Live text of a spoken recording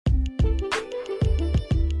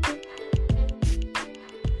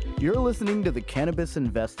You're listening to the Cannabis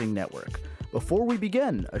Investing Network. Before we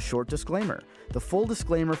begin, a short disclaimer. The full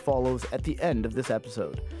disclaimer follows at the end of this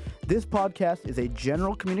episode. This podcast is a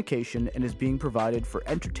general communication and is being provided for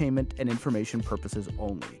entertainment and information purposes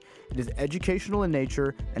only. It is educational in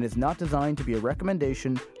nature and is not designed to be a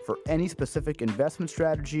recommendation for any specific investment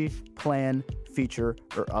strategy, plan, feature,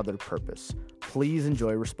 or other purpose. Please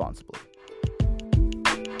enjoy responsibly.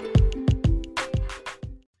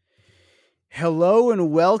 Hello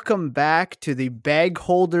and welcome back to the Bag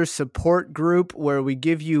Holder Support Group, where we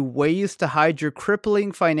give you ways to hide your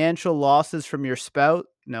crippling financial losses from your spouse.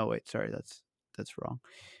 No, wait, sorry, that's wrong.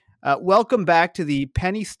 Welcome back to the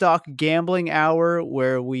Penny Stock Gambling Hour,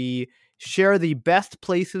 where we share the best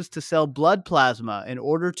places to sell blood plasma in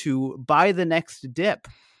order to buy the next dip.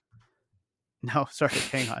 No, sorry,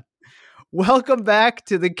 hang on. Welcome back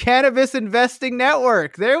to the Cannabis Investing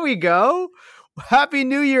Network. There we go. Happy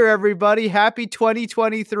New Year, everybody. Happy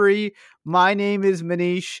 2023. My name is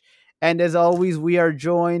Manish, and as always, we are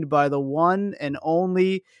joined by the one and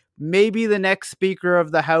only, maybe the next Speaker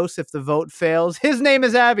of the House if the vote fails. His name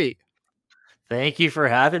is Abby. Thank you for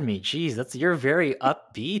having me. Jeez, you're very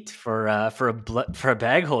upbeat for a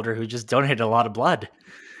bag holder who just donated a lot of blood.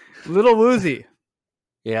 Little woozy.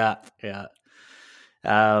 Yeah. Happy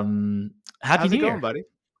How's New it Year, going, buddy?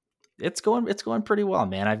 It's going pretty well,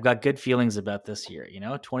 man. I've got good feelings about this year.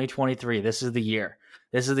 2023. This is the year.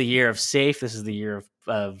 This is the year of SAFE. This is the year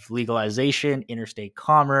of legalization, interstate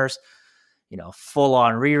commerce. Full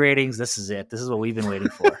on re-ratings. This is it. This is what we've been waiting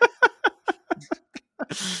for.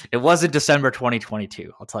 It wasn't December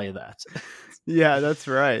 2022. I'll tell you that. Yeah, that's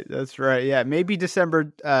right. That's right. Yeah, maybe December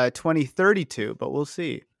 2032, but we'll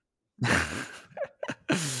see.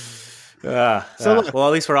 Well,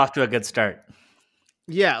 at least we're off to a good start.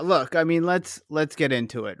 Yeah, look, I mean, let's get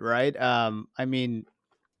into it, right? To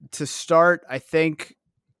start, I think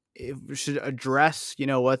we should address,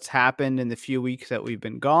 what's happened in the few weeks that we've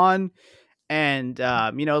been gone. And,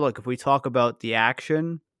 look, if we talk about the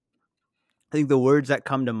action, I think the words that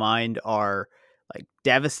come to mind are like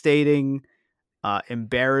devastating,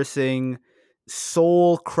 embarrassing,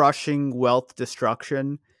 soul-crushing wealth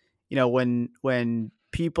destruction. When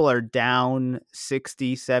people are down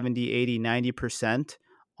 60, 70, 80, 90%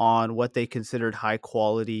 on what they considered high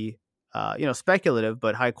quality, speculative,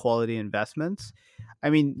 but high quality investments. I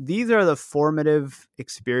mean, these are the formative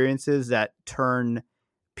experiences that turn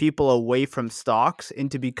people away from stocks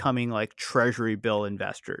into becoming like treasury bill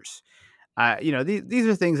investors. These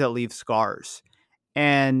are things that leave scars.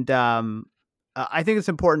 And I think it's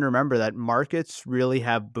important to remember that markets really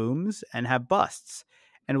have booms and have busts.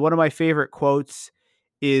 And one of my favorite quotes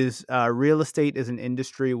is real estate is an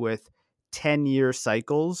industry with 10-year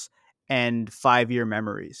cycles and 5-year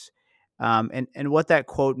memories. And what that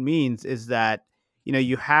quote means is that,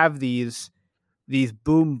 you have these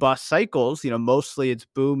boom bust cycles, mostly it's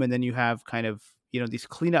boom. And then you have kind of, these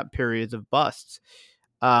cleanup periods of busts.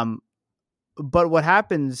 But what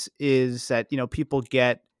happens is that, people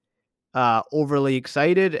get overly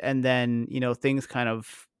excited and then, things kind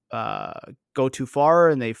of go too far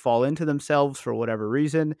and they fall into themselves for whatever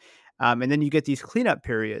reason. And then you get these cleanup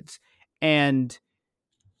periods. And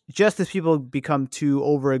just as people become too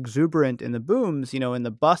over exuberant in the booms, in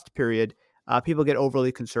the bust period, people get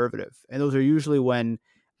overly conservative. And those are usually when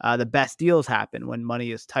the best deals happen, when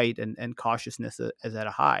money is tight and cautiousness is at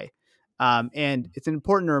a high. And it's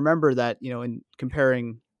important to remember that, in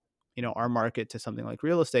comparing, our market to something like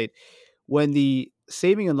real estate, when the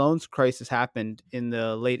saving and loans crisis happened in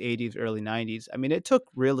the late 80s, early 90s, I mean, it took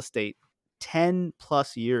real estate 10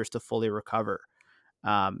 plus years to fully recover.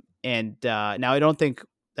 Now I don't think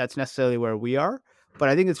that's necessarily where we are, but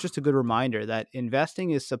I think it's just a good reminder that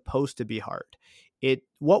investing is supposed to be hard.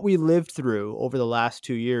 What we lived through over the last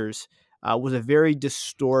 2 years was a very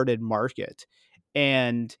distorted market.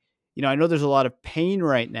 And, I know there's a lot of pain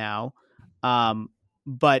right now,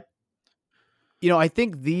 but I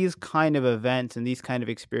think these kind of events and these kind of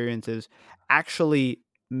experiences actually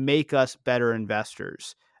make us better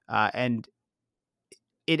investors. And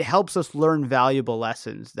it helps us learn valuable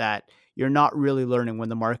lessons that you're not really learning when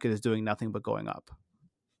the market is doing nothing but going up.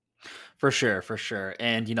 For sure.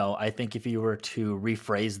 And, I think if you were to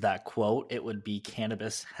rephrase that quote, it would be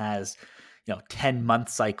cannabis has, 10-month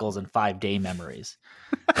cycles and 5-day memories.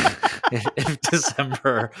 if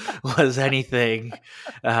December was anything,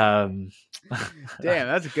 damn,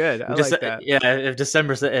 that's good. I like that. Yeah, if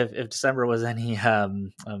December was any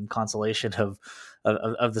consolation of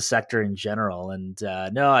of the sector in general. And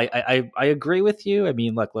no, I agree with you. I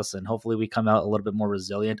mean, look, listen, hopefully we come out a little bit more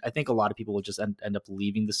resilient. I think a lot of people will just end up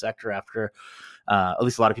leaving the sector after, at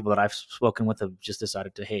least a lot of people that I've spoken with have just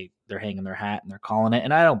decided to, hey, they're hanging their hat and they're calling it.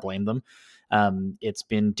 And I don't blame them. It's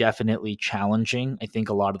been definitely challenging. I think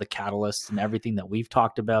a lot of the catalysts and everything that we've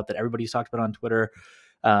talked about, that everybody's talked about on Twitter,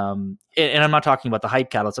 and I'm not talking about the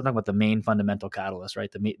hype catalyst. I'm talking about the main fundamental catalyst,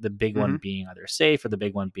 right? The big one being either SAFE or the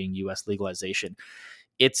big one being U.S. legalization.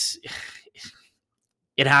 It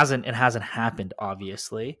hasn't happened,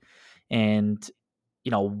 obviously, and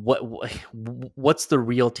what's the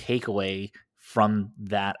real takeaway from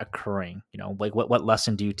that occurring? Like what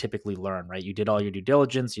lesson do you typically learn, right? You did all your due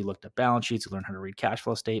diligence, you looked at balance sheets, you learned how to read cash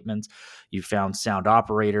flow statements, you found sound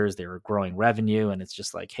operators, they were growing revenue, and it's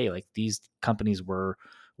just like, hey, like these companies were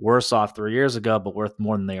worse off 3 years ago, but worth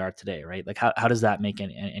more than they are today, right? Like how does that make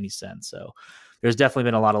any sense? So there's definitely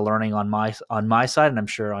been a lot of learning on my side, and I'm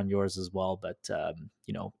sure on yours as well. But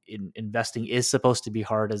investing is supposed to be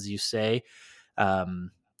hard, as you say.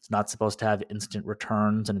 It's not supposed to have instant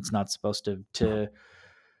returns, and it's not supposed to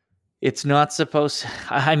it's not supposed,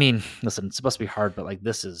 I mean, listen, it's supposed to be hard, but like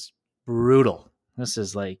this is brutal. This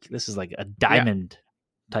is like a diamond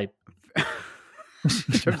type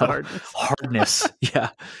hardness. Yeah.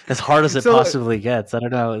 As hard as it possibly gets. I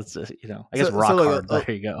don't know. It's I guess rock hard.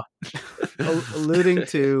 There you go. Alluding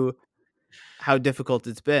to how difficult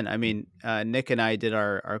it's been. I mean, Nick and I did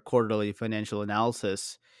our quarterly financial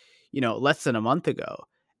analysis, less than a month ago.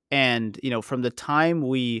 And, from the time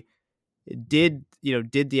we did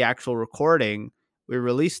the actual recording, we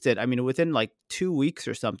released it. I mean, within like 2 weeks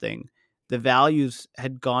or something, the values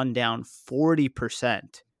had gone down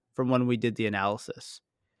 40% from when we did the analysis.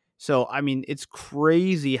 So, I mean, it's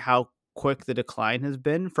crazy how quick the decline has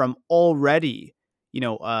been from already,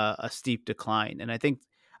 a steep decline. And I think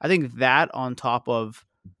that on top of,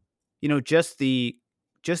 just the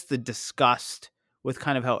disgust with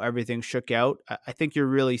kind of how everything shook out, I think you're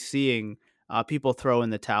really seeing people throw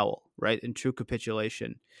in the towel, right, in true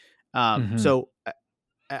capitulation. So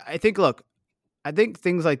I think, look, I think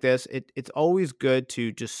things like this, it's always good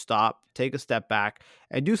to just stop, take a step back,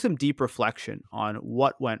 and do some deep reflection on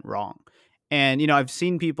what went wrong. And, I've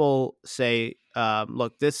seen people say,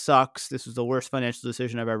 look, this sucks. This was the worst financial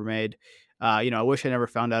decision I've ever made. I wish I never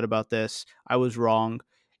found out about this. I was wrong.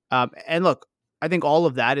 And look, I think all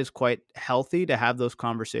of that is quite healthy to have those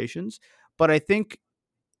conversations. But I think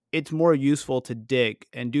it's more useful to dig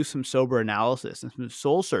and do some sober analysis and some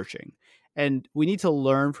soul searching. And we need to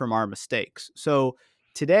learn from our mistakes. So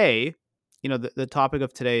today, the topic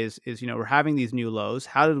of today is we're having these new lows.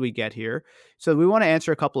 How did we get here? So we want to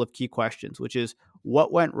answer a couple of key questions, which is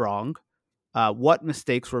what went wrong, what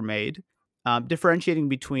mistakes were made, differentiating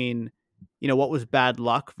between, what was bad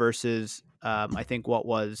luck versus I think what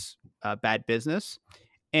was bad business,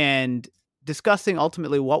 and discussing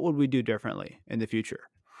ultimately what would we do differently in the future.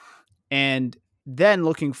 And then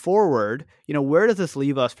looking forward, where does this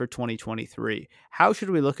leave us for 2023? How should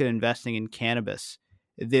we look at investing in cannabis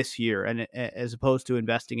this year, and as opposed to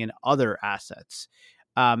investing in other assets?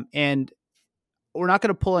 And we're not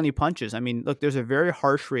going to pull any punches. I mean, look, there's a very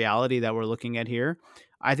harsh reality that we're looking at here.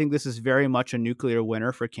 I think this is very much a nuclear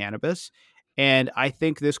winter for cannabis. And I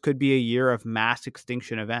think this could be a year of mass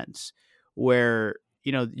extinction events where,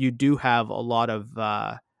 you do have a lot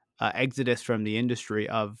of exodus from the industry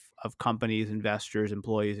of companies, investors,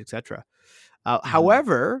 employees, etc.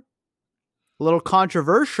 However, a little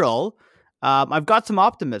controversial, I've got some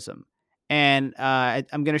optimism. And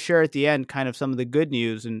I'm going to share at the end kind of some of the good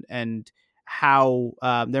news and how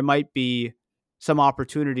there might be some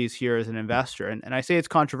opportunities here as an investor. And I say it's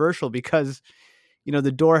controversial because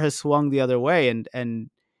the door has swung the other way, and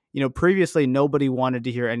previously nobody wanted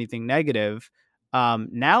to hear anything negative.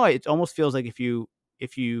 Now it almost feels like if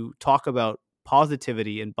you talk about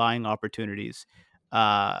positivity and buying opportunities,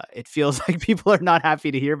 it feels like people are not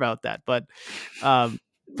happy to hear about that. But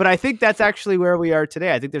I think that's actually where we are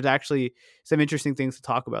today. I think there's actually some interesting things to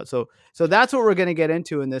talk about. So that's what we're going to get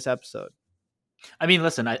into in this episode. I mean,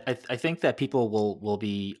 listen, I think that people will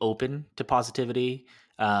be open to positivity,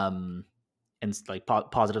 and like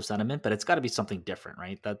positive sentiment, but it's got to be something different,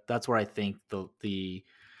 right? That's where I think the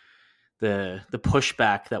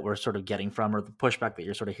pushback that we're sort of getting from, or the pushback that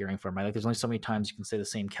you're sort of hearing from, right? Like there's only so many times you can say the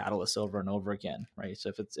same catalyst over and over again, right?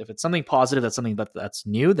 So if it's something positive, that's something that's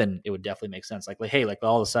new, then it would definitely make sense. Like hey, like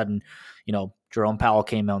all of a sudden, Jerome Powell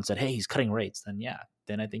came out and said, hey, he's cutting rates,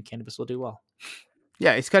 then I think cannabis will do well.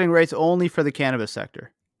 Yeah, he's cutting rates only for the cannabis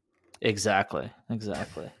sector. Exactly.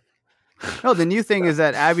 No, the new thing is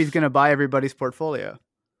that Abby's going to buy everybody's portfolio.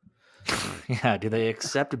 Yeah, do they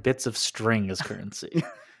accept bits of string as currency?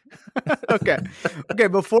 Okay. Okay,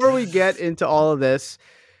 before we get into all of this,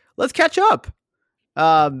 let's catch up.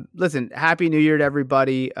 Listen, happy new year to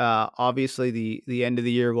everybody. Obviously the end of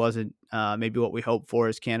the year wasn't maybe what we hoped for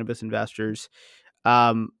as cannabis investors.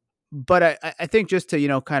 Um, but I think just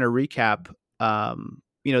to, kind of recap,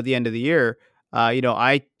 the end of the year,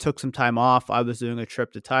 I took some time off. I was doing a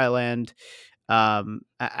trip to Thailand.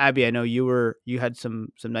 Abby, I know you had some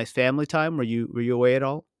nice family time. Were you away at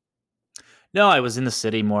all? No, I was in the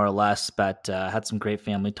city more or less, but had some great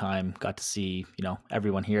family time. Got to see,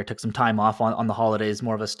 everyone here. Took some time off on the holidays,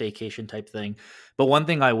 more of a staycation type thing. But one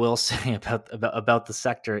thing I will say about the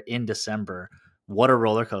sector in December, what a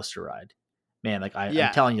roller coaster ride, man! Like I'm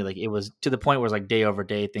Yeah. telling you, like it was to the point where it's like day over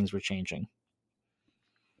day things were changing.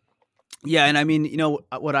 Yeah, and I mean,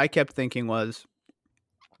 what I kept thinking was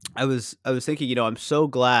I was thinking, I'm so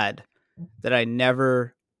glad that I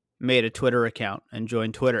never made a Twitter account and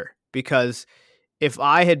joined Twitter because if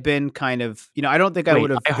I had been kind of, I don't think I Wait,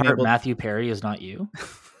 would have I been heart able. Matthew Perry is not you.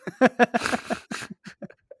 I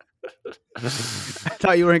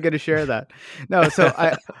thought you weren't going to share that. No, so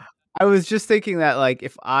I was just thinking that like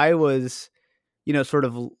if I was, sort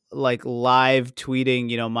of like live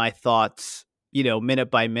tweeting, my thoughts,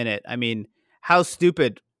 minute by minute. I mean, how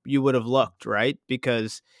stupid you would have looked, right?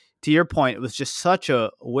 Because to your point, it was just such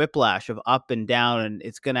a whiplash of up and down and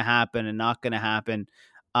it's going to happen and not going to happen.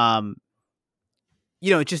 Um,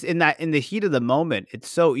 just in the heat of the moment, it's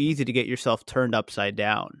so easy to get yourself turned upside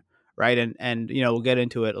down, right? And we'll get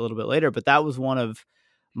into it a little bit later, but that was one of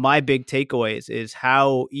my big takeaways is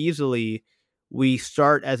how easily we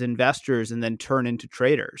start as investors and then turn into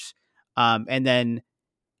traders. And then,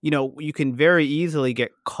 you can very easily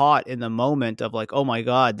get caught in the moment of like, oh my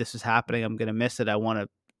God, this is happening. I'm going to miss it. I want to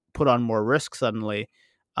put on more risk suddenly,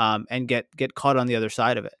 and get caught on the other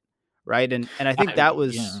side of it. Right. And I think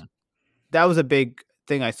Yeah. that was a big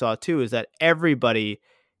thing I saw too, is that everybody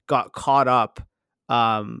got caught up,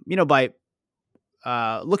 by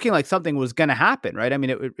looking like something was going to happen, right? I mean,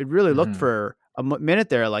 it really looked Mhm. for a minute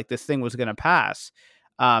there like this thing was going to pass,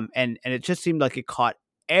 and it just seemed like it caught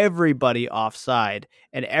everybody offside,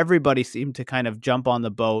 and everybody seemed to kind of jump on the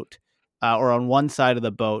boat, or on one side of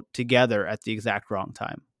the boat together at the exact wrong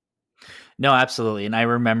time. No, absolutely. And I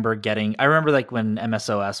remember like when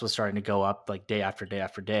MSOS was starting to go up like day after day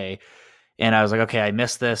after day. And I was like, okay, I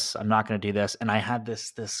missed this. I'm not going to do this. And I had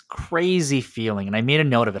this crazy feeling, and I made a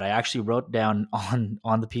note of it. I actually wrote down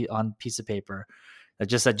on piece of paper that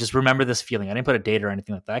just said, just remember this feeling. I didn't put a date or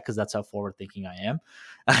anything like that because that's how forward thinking I am.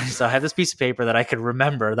 So I had this piece of paper that I could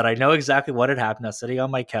remember that I know exactly what had happened. I was sitting on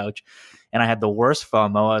my couch, and I had the worst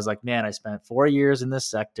FOMO. I was like, man, I spent 4 years in this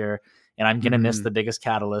sector, and I'm going to miss Mm-hmm. the biggest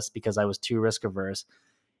catalyst because I was too risk averse.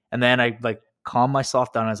 And then I like calmed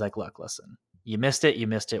myself down. I was like, look, listen, you missed it. You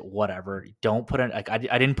missed it. Whatever. Don't put in, like, I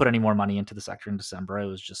didn't put any more money into the sector in December. It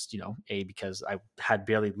was just, because I had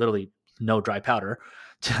barely, literally no dry powder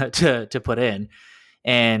to put in.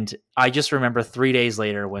 And I just remember 3 days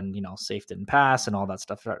later when, SAFE didn't pass and all that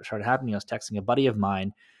stuff started happening. I was texting a buddy of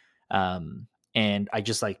mine. And I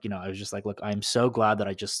just like, I was just like, look, I'm so glad that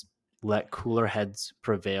I just let cooler heads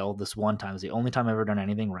prevail this one time. It was the only time I've ever done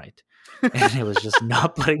anything right. And it was just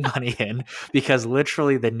not putting money in because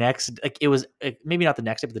literally the next, like it was maybe not the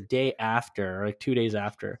next day, but the day after, like 2 days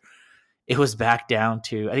after, it was back down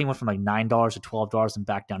to, I think it went from like $9 to $12 and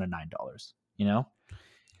back down to $9, you know?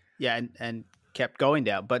 Yeah, and kept going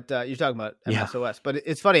down. But you're talking about Yeah. MSOS. But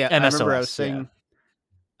it's funny. I remember MSOS. Yeah.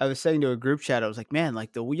 I was saying to a group chat, I was like, man,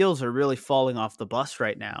 like the wheels are really falling off the bus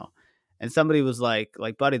right now. And somebody was like,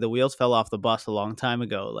 buddy, the wheels fell off the bus a long time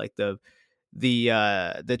ago. Like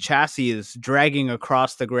the chassis is dragging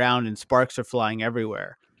across the ground and sparks are flying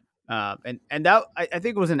everywhere. And that I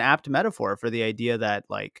think was an apt metaphor for the idea that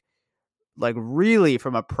like really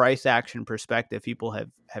from a price action perspective, people have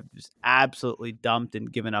just absolutely dumped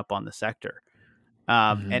and given up on the sector.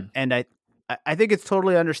 And Hmm. and I think it's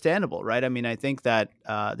totally understandable, right? I mean, I think that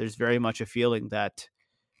there's very much a feeling that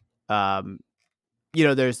um,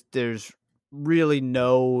 there's really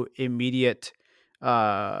no immediate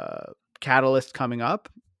uh, catalyst coming up.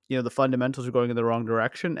 The fundamentals are going in the wrong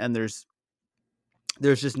direction, and there's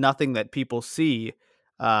just nothing that people see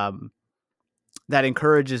um, that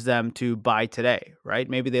encourages them to buy today, right?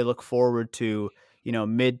 Maybe they look forward to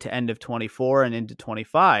mid to end of 24 and into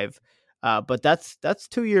 25, but that's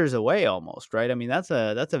 2 years away almost, right? I mean that's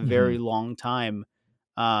a very Hmm. long time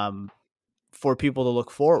um, for people to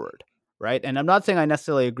look forward, right? And I'm not saying I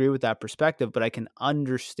necessarily agree with that perspective, but I can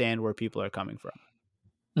understand where people are coming from.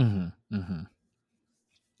 Hmm. Hmm.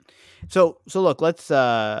 So look, let's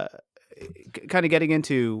kind of getting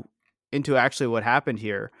into into actually what happened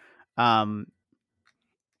here. Um,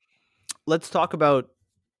 let's talk about,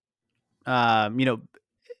 you know,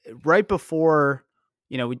 right before,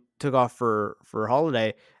 you know, we took off for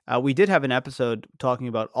holiday. We did have an episode talking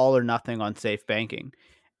about all or nothing on safe banking,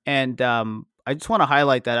 and I just want to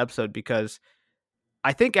highlight that episode because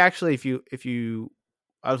I think actually,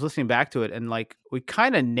 I was listening back to it and like we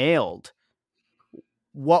kind of nailed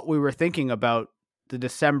what we were thinking about the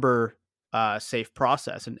December safe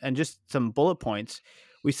process, and just some bullet points.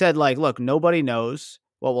 We said like, look, nobody knows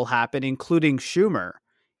what will happen, including Schumer.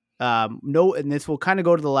 No, and this will kind of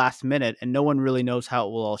go to the last minute, and no one really knows how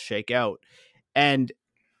it will all shake out. And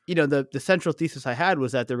you know, the central thesis I had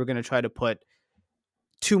was that they were going to try to put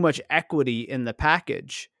too much equity in the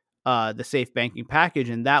package, the safe banking package,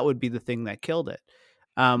 and that would be the thing that killed it.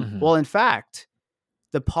 Hmm. Well, in fact,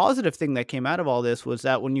 the positive thing that came out of all this was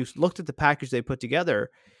that when you looked at the package they put together,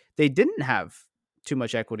 they didn't have too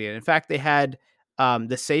much equity in. In fact, they had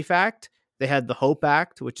the Safe Act, they had the Hope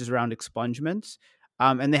Act, which is around expungements,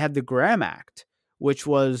 and they had the Graham Act, which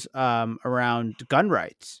was around gun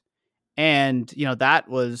rights. And you know that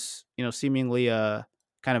was, you know, seemingly a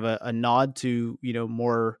kind of a nod to, you know,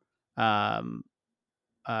 more um,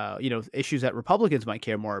 you know, issues that Republicans might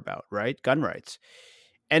care more about, right? Gun rights.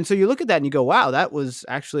 And so you look at that and you go, wow, that was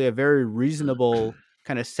actually a very reasonable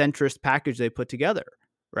kind of centrist package they put together,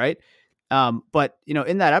 right? But you know,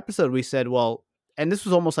 in that episode, we said, well, and this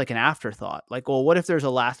was almost like an afterthought, like, well, what if there's a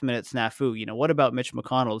last minute snafu? You know, what about Mitch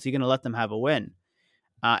McConnell? Is he going to let them have a win?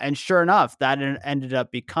 And sure enough, that ended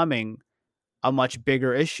up becoming a much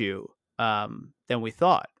bigger issue than we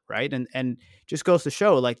thought, right? And just goes to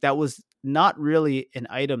show, like, that was not really an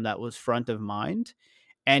item that was front of mind,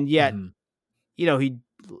 and yet, Hmm. you know, he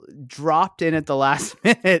dropped in at the last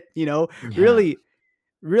minute. You know, Yeah.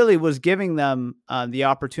 really was giving them the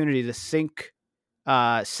opportunity to sink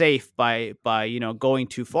safe by you know, going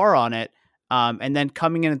too far on it, and then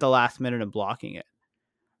coming in at the last minute and blocking it,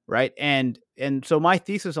 right? And so my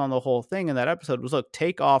thesis on the whole thing in that episode was, look,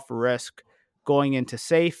 take off risk going into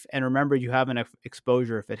safe, and remember you have an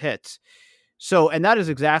exposure if it hits. So, and that is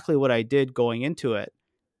exactly what I did going into it.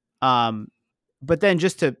 Um, but then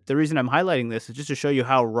the reason I'm highlighting this is just to show you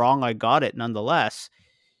how wrong I got it. Nonetheless,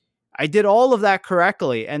 I did all of that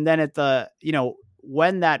correctly, and then at the, you know,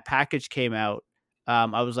 when that package came out,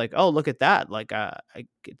 I was like, oh, look at that, like,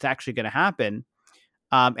 it's actually going to happen.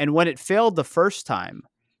 And when it failed the first time,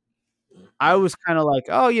 I was kind of like,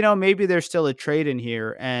 oh, you know, maybe there's still a trade in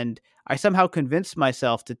here. And I somehow convinced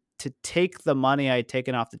myself to take the money I had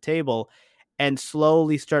taken off the table and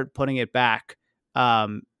slowly start putting it back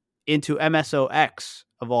um, into MSOX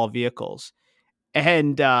of all vehicles.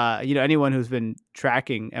 And you know, anyone who's been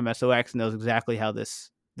tracking MSOX knows exactly how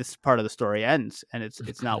this part of the story ends, and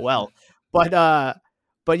it's not well. But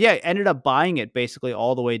yeah, ended up buying it basically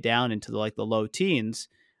all the way down into like the low teens.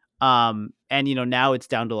 And you know, now it's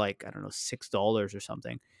down to like, I don't know, $6 or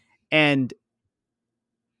something. And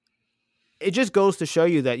it just goes to show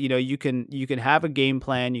you that, you know, you can have a game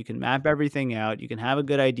plan, you can map everything out, you can have a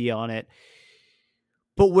good idea on it.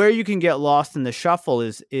 But where you can get lost in the shuffle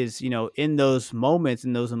is, you know, in those moments,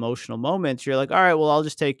 in those emotional moments, you're like, all right, well, I'll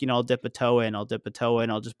just take, you know, I'll dip a toe in, I'll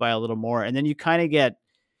just buy a little more. And then you kind of get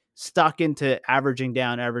stuck into averaging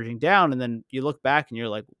down. And then you look back and you're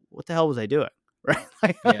like, what the hell was I doing? Right.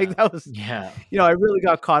 Like Yeah. that was, Yeah. you know, I really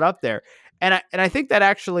got caught up there. And I think that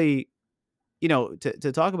actually, you know,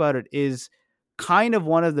 to talk about it is kind of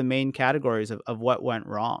one of the main categories of what went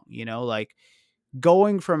wrong, you know, like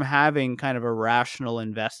going from having kind of a rational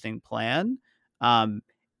investing plan um,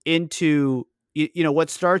 into, you know, what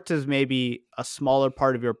starts as maybe a smaller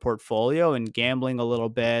part of your portfolio and gambling a little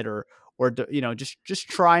bit, or you know, just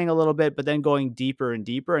trying a little bit, but then going deeper and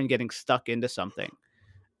deeper and getting stuck into something.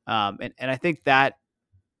 And I think that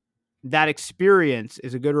that experience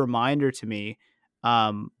is a good reminder to me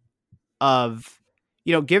um, of,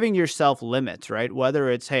 you know, giving yourself limits, right? Whether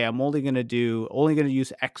it's, hey, I'm only going to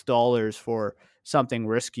use X dollars for something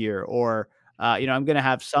riskier, or you know, I'm going to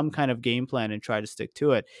have some kind of game plan and try to stick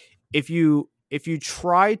to it. If you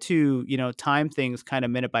try to, you know, time things kind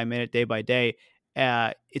of minute by minute, day by day,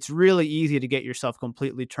 it's really easy to get yourself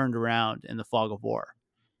completely turned around in the fog of war.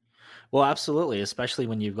 Well, absolutely, especially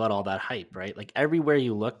when you've got all that hype, right? Like everywhere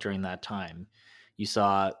you look during that time, you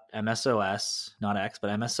saw MSOS, not X,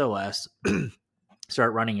 but MSOS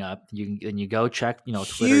start running up. You go check,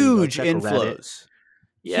 Twitter, you go Huge check Reddit. inflows,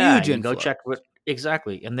 Yeah, huge you go inflows. check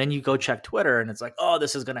Exactly. And then you go check Twitter and it's like, oh,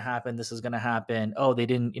 this is going to happen. This is going to happen. Oh, they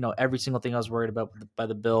didn't, every single thing I was worried about by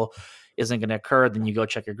the bill isn't going to occur. Then you go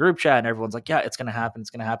check your group chat and everyone's like, yeah, it's going to happen. It's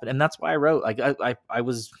going to happen. And that's why I wrote, like, I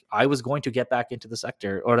was going to get back into the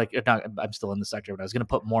sector, or like, not, I'm still in the sector, but I was going to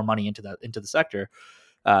put more money into the sector,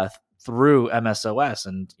 through MSOS.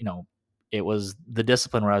 And, it was the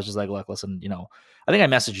discipline where I was just like, look, listen, I think I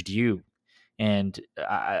messaged you, and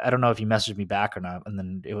I don't know if you messaged me back or not. And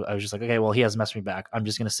then I was just like, okay, well, he hasn't messaged me back. I'm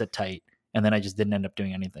just going to sit tight. And then I just didn't end up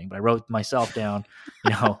doing anything. But I wrote myself down,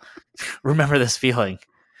 remember this feeling.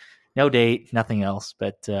 No date, nothing else.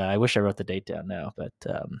 But I wish I wrote the date down now. But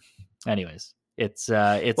anyways, it's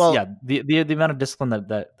Well, yeah, the amount of discipline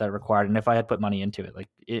that required. And if I had put money into it, like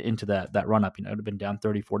into that run up, it would have been down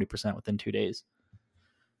 30-40% within 2 days.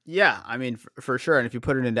 yeah, I mean, for sure. And if you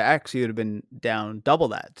put it into X, you would have been down double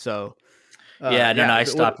that. So, Yeah, no, yeah. I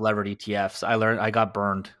stopped levered ETFs. I got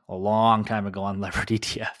burned a long time ago on levered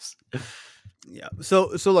ETFs. Yeah. So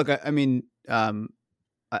look, I mean,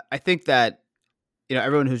 I think that,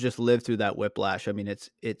 everyone who's just lived through that whiplash, I mean, it's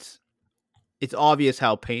obvious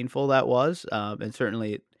how painful that was. And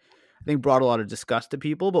certainly I think brought a lot of disgust to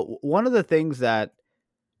people. But one of the big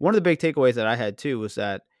takeaways that I had too was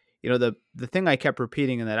that, the thing I kept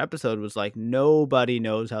repeating in that episode was like, nobody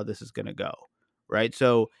knows how this is going to go. Right.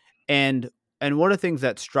 So, and, and one of the things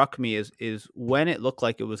that struck me is when it looked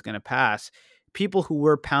like it was going to pass, people who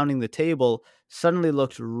were pounding the table suddenly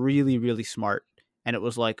looked really, really smart. And it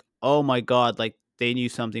was like, oh my God, like they knew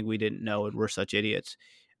something we didn't know and we're such idiots.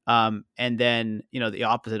 And then, the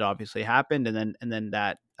opposite obviously happened. And then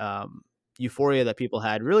that, euphoria that people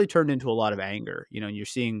had really turned into a lot of anger, and you're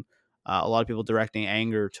seeing a lot of people directing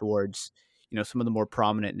anger towards, some of the more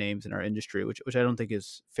prominent names in our industry, which I don't think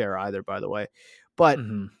is fair either, by the way. But,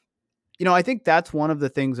 Mm-hmm. I think that's one of the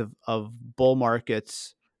things of bull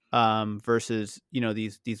markets, versus,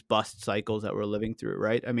 these bust cycles that we're living through.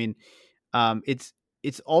 Right. I mean,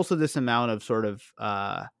 it's also this amount of sort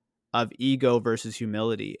of ego versus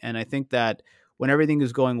humility. And I think that when everything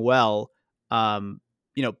is going well,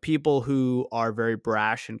 people who are very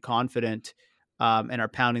brash and confident, and are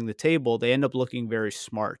pounding the table, they end up looking very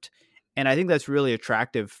smart. And I think that's really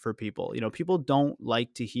attractive for people. People don't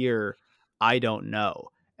like to hear, I don't know.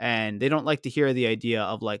 And they don't like to hear the idea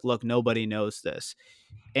of like, look, nobody knows this.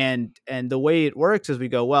 And the way it works is we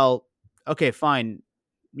go, well, okay, fine,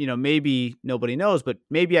 maybe nobody knows, but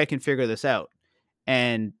maybe I can figure this out.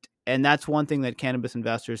 And that's one thing that cannabis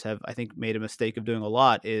investors have, I think, made a mistake of doing a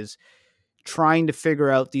lot, is trying to figure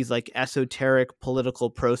out these like esoteric political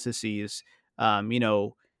processes. What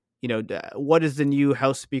does the new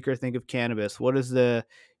House Speaker think of cannabis? What does the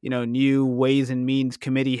new Ways and Means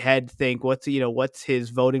Committee head think? What's his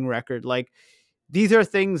voting record like? These are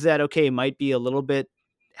things that, okay, might be a little bit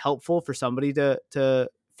helpful for somebody to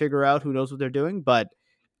figure out who knows what they're doing, but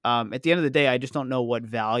at the end of the day, I just don't know what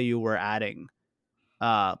value we're adding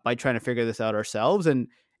by trying to figure this out ourselves.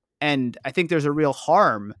 And I think there's a real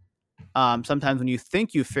harm, sometimes when you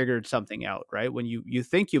think you figured something out, right? When you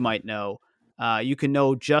think you might know, you can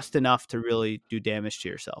know just enough to really do damage to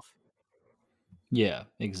yourself. Yeah,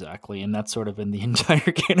 exactly. And that's sort of in the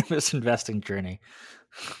entire cannabis investing journey.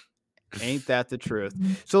 Ain't that the truth?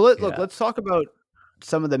 So Yeah. let's talk about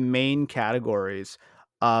some of the main categories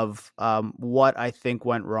of what I think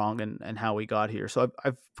went wrong and how we got here. So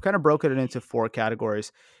I've kind of broken it into four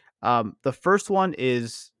categories. The first one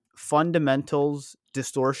is fundamentals,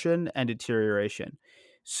 distortion, and deterioration.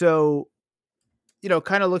 So,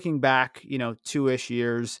 kind of looking back, 2-ish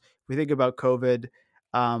years, we think about COVID.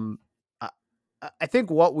 Um, I, I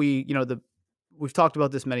think what we've talked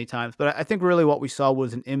about this many times, but I think really what we saw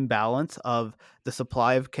was an imbalance of the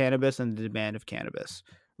supply of cannabis and the demand of cannabis,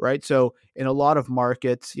 right? So in a lot of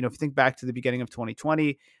markets, if you think back to the beginning of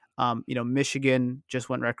 2020, Michigan just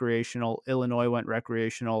went recreational, Illinois went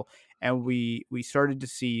recreational, and we started to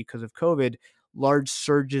see, because of COVID, large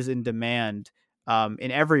surges in demand,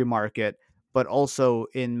 in every market, but also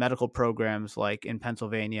in medical programs like in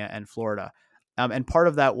Pennsylvania and Florida. And part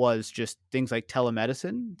of that was just things like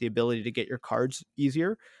telemedicine, the ability to get your cards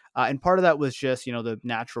easier. And part of that was just, the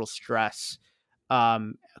natural stress,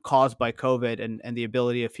 caused by COVID, and the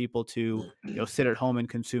ability of people to, sit at home and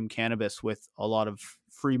consume cannabis with a lot of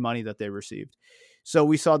free money that they received. So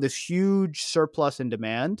we saw this huge surplus in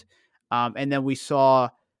demand. And then we saw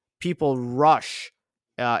people rush,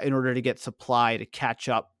 in order to get supply to catch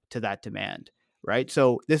up to that demand. Right.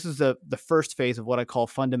 So this is the first phase of what I call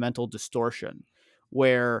fundamental distortion,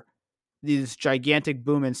 where these gigantic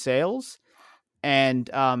boom in sales, and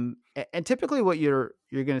typically what you're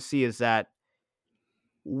going to see is that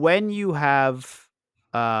when you have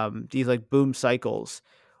these like boom cycles,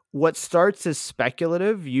 what starts as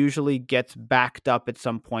speculative usually gets backed up at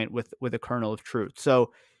some point with a kernel of truth.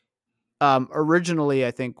 So originally,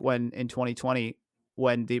 I think when in 2020,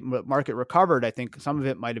 when the market recovered, I think some of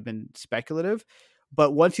it might have been speculative.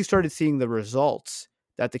 But once you started seeing the results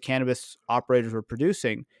that the cannabis operators were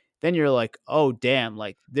producing, then you're like, oh, damn,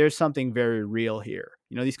 like there's something very real here.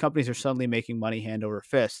 You know, these companies are suddenly making money hand over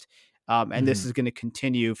fist. And this Hmm. is going to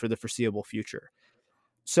continue for the foreseeable future.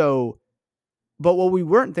 So, but what we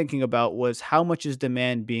weren't thinking about was how much is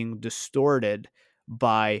demand being distorted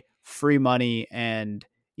by free money and,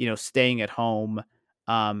 you know, staying at home,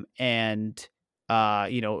 and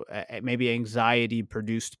you know, maybe anxiety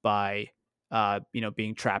produced by you know,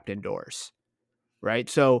 being trapped indoors, right?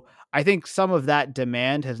 So I think some of that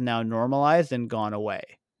demand has now normalized and gone away.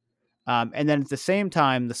 And then at the same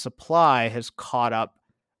time, the supply has caught up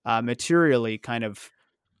materially, kind of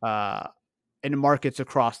uh, in markets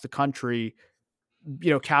across the country.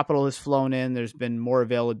 You know, capital has flown in, there's been more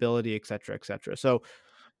availability, et cetera, et cetera. So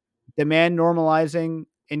demand normalizing,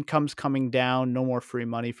 incomes coming down, no more free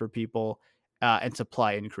money for people, and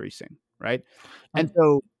supply increasing, right? And And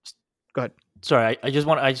so go ahead. sorry, I just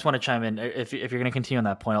want to chime in. If you're going to continue on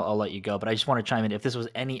that point, I'll let you go. But I just want to chime in. If this was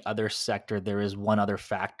any other sector, there is one other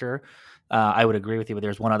factor. I would agree with you, but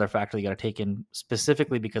there's one other factor you got to take in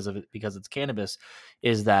specifically because of it, because it's cannabis,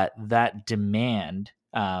 is that demand,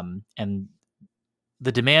 and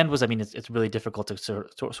the demand was, I mean, it's really difficult to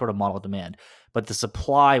sort of model demand, but the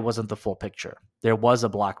supply wasn't the full picture. There was a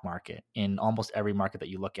black market in almost every market that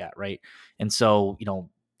you look at, right? And so, you know,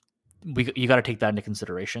 you got to take that into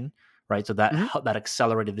consideration, right? So that Mhm. that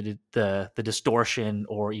accelerated the distortion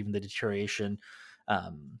or even the deterioration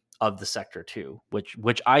of the sector too,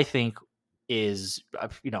 which I think is,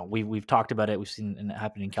 you know, we've talked about it, we've seen it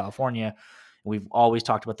happen in California, we've always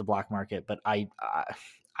talked about the black market, but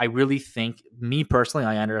I really think, me personally,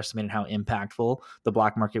 I underestimated how impactful the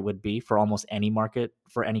black market would be for almost any market,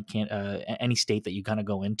 for any state that you kind of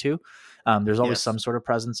go into. There's always Yes. some sort of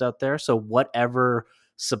presence out there. So whatever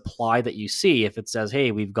supply that you see, if it says,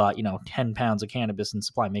 hey, we've got, you know, 10 pounds of cannabis in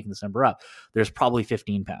supply, making this number up, there's probably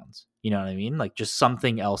 15 pounds. You know what I mean? Like, just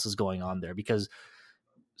something else is going on there, because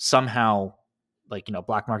somehow, like, you know,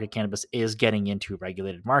 black market cannabis is getting into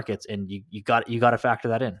regulated markets, and you got to factor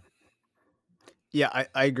that in. Yeah,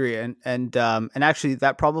 I agree, and actually,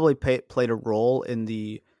 that probably played a role in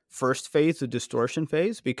the first phase, the distortion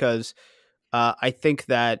phase, because I think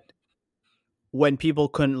that when people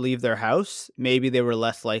couldn't leave their house, maybe they were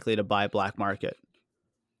less likely to buy black market,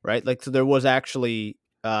 right? Like, so there was actually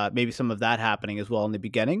maybe some of that happening as well in the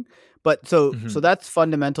beginning. But so Hmm. that's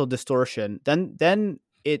fundamental distortion. Then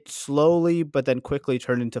it slowly but then quickly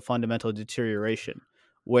turned into fundamental deterioration,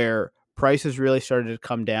 where prices really started to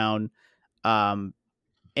come down. Um,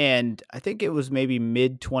 and I think it was maybe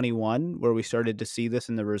mid 21 where we started to see this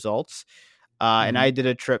in the results. And I Hmm. did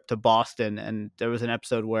a trip to Boston, and there was an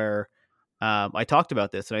episode where I talked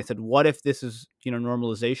about this, and I said, "What if this is, you know,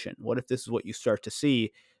 normalization? What if this is what you start to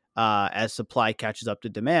see as supply catches up to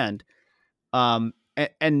demand?"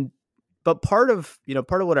 And but part of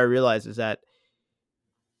what I realized is that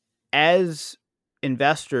as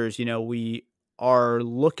investors, you know, we are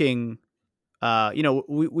looking. You know,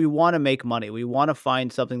 we want to make money. We want to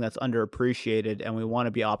find something that's underappreciated, and we want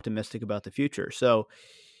to be optimistic about the future. So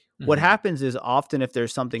what Hmm. happens is often if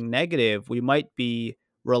there's something negative, we might be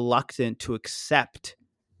reluctant to accept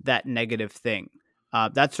that negative thing.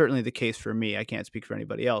 That's certainly the case for me. I can't speak for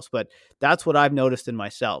anybody else, but that's what I've noticed in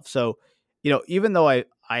myself. So, you know, even though I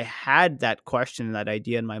had that question, that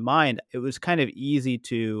idea in my mind, it was kind of easy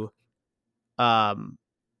um,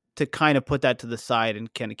 to kind of put that to the side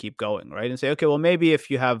and kind of keep going, right? And say, okay, well, maybe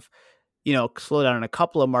if you have, you know, slow down in a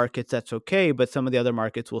couple of markets, that's okay, but some of the other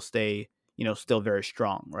markets will stay, you know, still very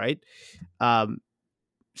strong, right? Um,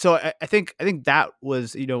 so I think that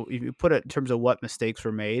was, you know, if you put it in terms of what mistakes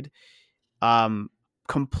were made, um,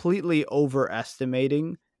 completely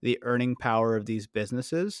overestimating the earning power of these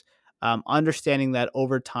businesses, understanding that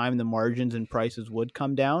over time the margins and prices would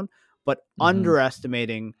come down, but Hmm.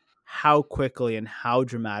 underestimating how quickly and how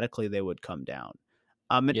dramatically they would come down.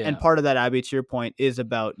 And Yeah. part of that, Abby, to your point, is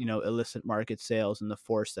about, you know, illicit market sales and the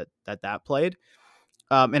force that played.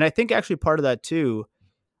 And I think actually part of that too,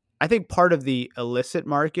 I think part of the illicit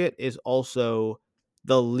market is also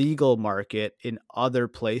the legal market in other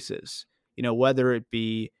places. You know, whether it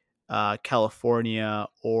be California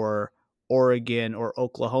or Oregon or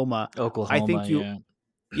Oklahoma. I Oklahoma. think you, Yeah.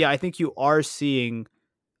 yeah, I think you are seeing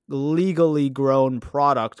legally grown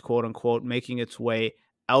product, quote unquote, making its way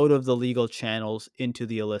out of the legal channels into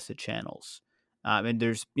the illicit channels. And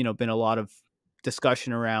there's, you know, been a lot of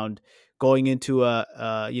discussion around going into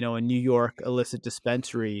a New York illicit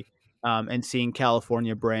dispensary, and seeing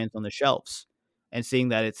California brands on the shelves and seeing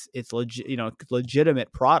that it's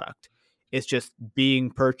legitimate product. It's just being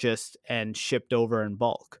purchased and shipped over in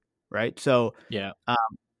bulk, right? So Yeah. um,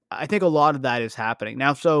 I think a lot of that is happening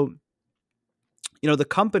now. So the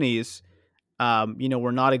companies,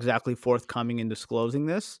 were not exactly forthcoming in disclosing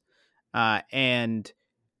this, and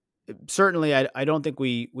certainly I don't think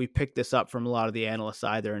we picked this up from a lot of the analysts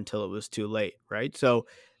either until it was too late, right? So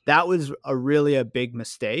that was a big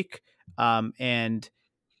mistake, and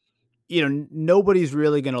nobody's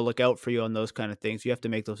really going to look out for you on those kind of things. You have to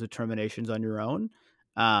make those determinations on your own,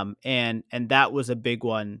 and that was a big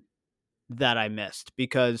one that I missed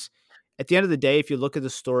because at the end of the day, if you look at the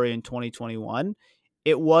story in 2021,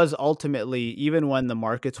 it was ultimately, even when the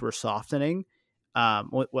markets were softening,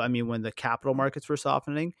 when the capital markets were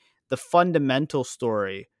softening, the fundamental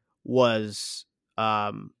story was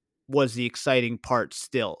um, was the exciting part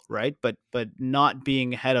still, right? But not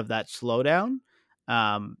being ahead of that slowdown,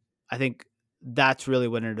 um, I think that's really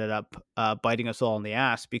what ended up biting us all in the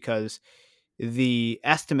ass because the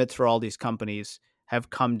estimates for all these companies have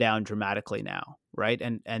come down dramatically now, right?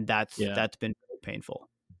 And Yeah. that's been painful.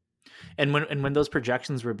 And when those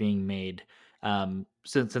projections were being made,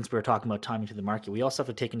 since we were talking about timing to the market, we also have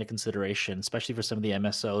to take into consideration, especially for some of the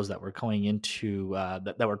MSOs that were going into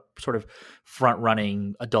that were sort of front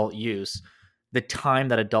running adult use, the time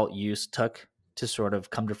that adult use took to sort of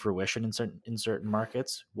come to fruition in certain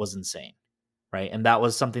markets was insane. Right. And that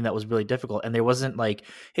was something that was really difficult. And there wasn't like,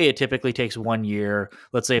 hey, it typically takes 1 year.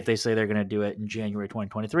 Let's say if they say they're going to do it in January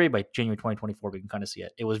 2023, by January 2024, we can kind of see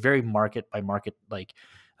it. It was very market by market. Like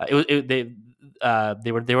they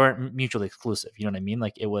weren't mutually exclusive. You know what I mean?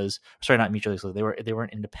 Like it was, sorry, not mutually exclusive. They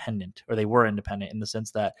weren't independent, or they were independent in the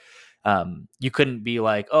sense that you couldn't be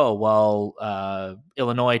like, oh, well,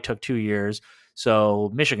 Illinois took 2 years, so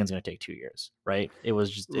Michigan's going to take 2 years, right? It was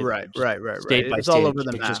just Right, just right, right, right. state by It's all state, over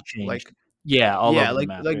the it just map. changed. Like, Yeah, all yeah, over the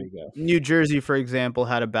map. like There you go. New Jersey, for example,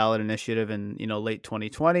 had a ballot initiative in late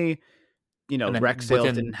 2020. And Rec then sales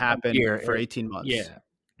within didn't a happen year, for 18 months, yeah,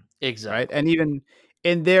 right? And exactly. even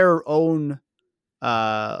in their own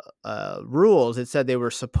rules, it said they were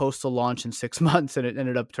supposed to launch in 6 months, and it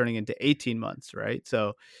ended up turning into 18 months, right?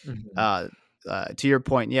 So Mhm. uh, to your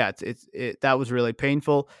point, yeah, that was really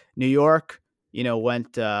painful. New York,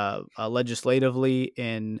 went legislatively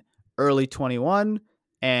in early 21,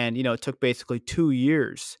 and it took basically 2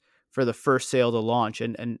 years for the first sale to launch,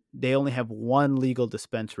 and they only have one legal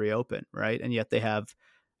dispensary open, right? And yet they have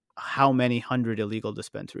how many hundred illegal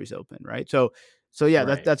dispensaries open, right? So yeah,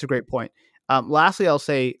 Right. that's a great point. Lastly, I'll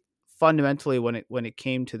say fundamentally when it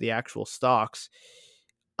came to the actual stocks,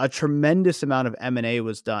 a tremendous amount of M&A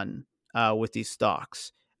was done with these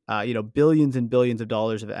stocks. Billions and billions of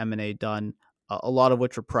dollars of M&A done, a lot of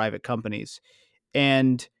which were private companies,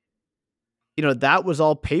 and that was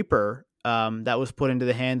all paper that was put into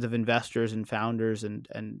the hands of investors and founders and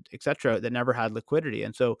et cetera that never had liquidity.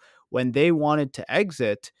 And so when they wanted to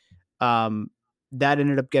exit, um, that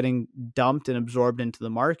ended up getting dumped and absorbed into the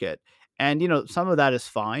market. And some of that is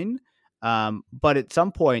fine, but at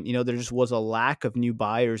some point, there just was a lack of new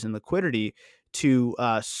buyers and liquidity to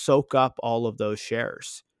soak up all of those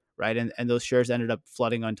shares. Right, and those shares ended up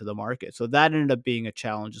flooding onto the market, so that ended up being a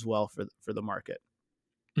challenge as well for the market.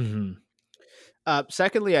 Mhm.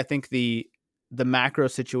 Secondly, I think the macro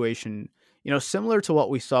situation, similar to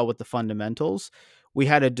what we saw with the fundamentals, we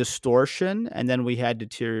had a distortion and then we had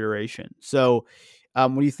deterioration. So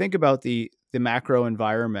when you think about the macro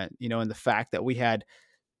environment, and the fact that we had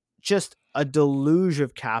just a deluge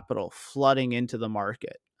of capital flooding into the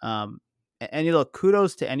market, and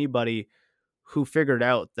kudos to anybody who figured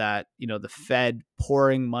out that the Fed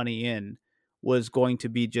pouring money in was going to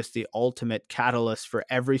be just the ultimate catalyst for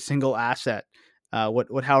every single asset.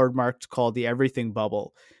 What Howard Marks called the everything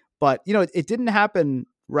bubble, but it didn't happen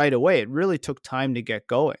right away. It really took time to get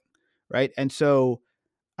going, right? And so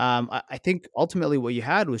I think ultimately what you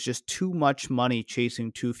had was just too much money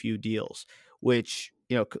chasing too few deals, which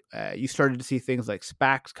you started to see things like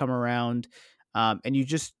SPACs come around, and you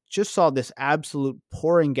just saw this absolute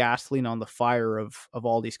pouring gasoline on the fire of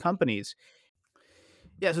all these companies.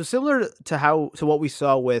 Yeah, so similar to what we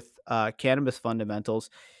saw with cannabis fundamentals,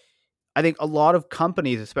 I think a lot of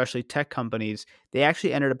companies, especially tech companies, they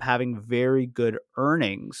actually ended up having very good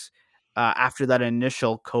earnings after that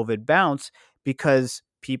initial COVID bounce because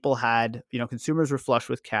people had, consumers were flush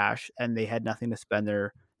with cash and they had nothing to spend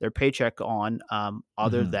their paycheck on,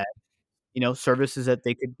 other Mhm. than services that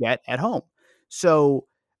they could get at home. So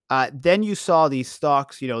then you saw these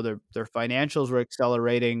stocks, their financials were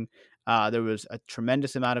accelerating. There was a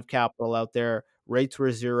tremendous amount of capital out there. Rates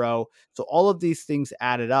were zero. So all of these things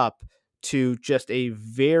added up to just a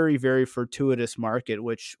very, very fortuitous market,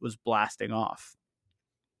 which was blasting off.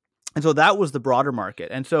 And so that was the broader market.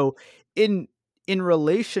 And so in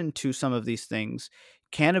relation to some of these things,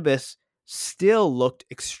 cannabis still looked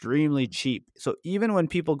extremely cheap. So even when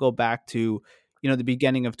people go back to, the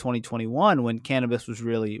beginning of 2021, when cannabis was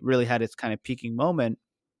really had its kind of peaking moment,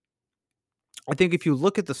 I think if you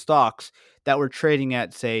look at the stocks that were trading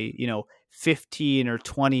at, say, 15 or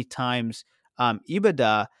 20 times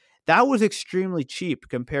EBITDA, that was extremely cheap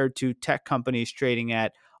compared to tech companies trading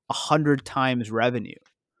at 100 times revenue,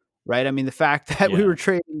 right? I mean, the fact that we Yeah.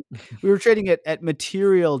 were trading at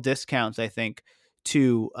material discounts, I think,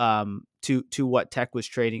 to what tech was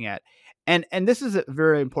trading at. And this is a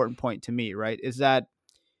very important point to me, right? Is that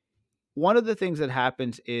one of the things that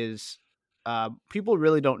happens is people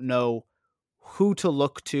really don't know who to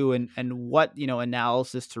look to and what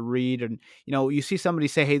analysis to read. And you see somebody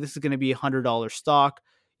say, hey, this is going to be $100 stock.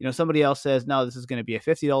 Somebody else says, no, this is going to be a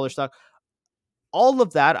 $50 stock. All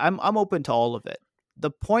of that, I'm open to all of it.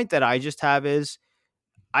 The point that I just have is,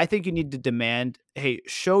 I think you need to demand, hey,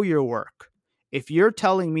 show your work. If you're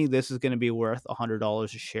telling me this is going to be worth $100 a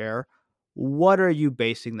share, what are you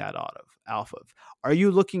basing that off of? Are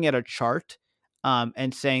you looking at a chart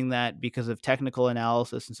and saying that because of technical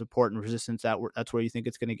analysis and support and resistance, that's where you think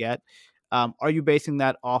it's going to get? Are you basing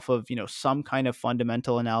that off of some kind of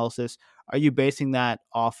fundamental analysis? Are you basing that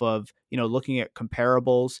off of looking at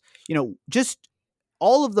comparables? Just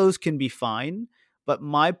all of those can be fine, but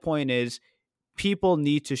my point is, people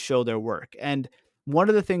need to show their work. And one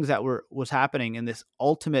of the things that was happening in this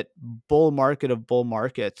ultimate bull market of bull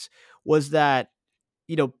markets was that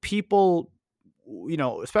people,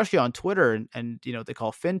 especially on Twitter and they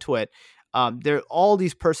call FinTwit, there all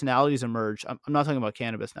these personalities emerge. I'm not talking about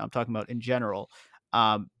cannabis now. I'm talking about in general,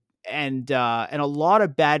 and a lot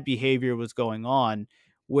of bad behavior was going on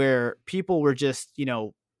where people were just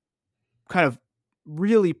kind of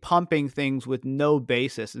really pumping things with no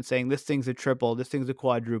basis and saying this thing's a triple, this thing's a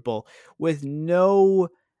quadruple, with no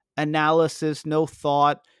analysis, no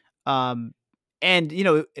thought. And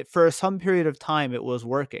for some period of time it was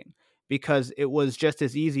working because it was just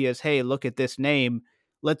as easy as, hey, look at this name,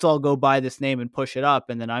 let's all go buy this name and push it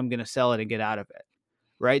up, and then I'm going to sell it and get out of it.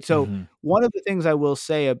 Right. So Mm-hmm. one of the things I will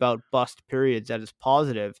say about bust periods that is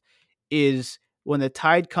positive is when the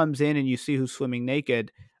tide comes in and you see who's swimming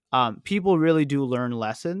naked, people really do learn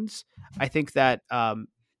lessons. I think that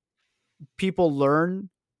people learn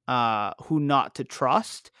who not to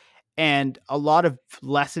trust, and a lot of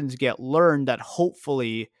lessons get learned that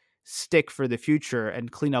hopefully stick for the future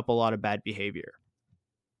and clean up a lot of bad behavior.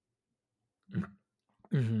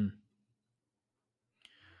 Mm-hmm.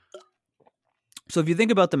 So if you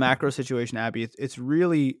think about the macro situation, Abby, it's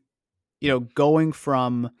really, going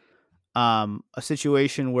from a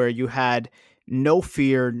situation where you had no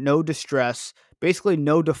fear, no distress, basically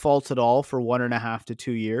no defaults at all for 1.5 to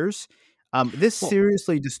 2 years. This Well,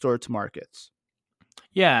 seriously distorts markets.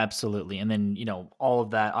 yeah, absolutely. And then, all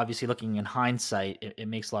of that, obviously looking in hindsight, it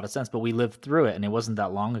makes a lot of sense, but we lived through it and it wasn't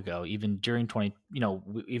that long ago. Even during 2020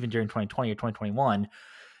 or 2021,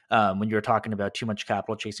 when you were talking about too much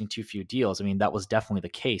capital chasing too few deals, I mean, that was definitely the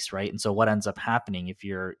case, right? And so what ends up happening if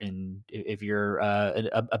you're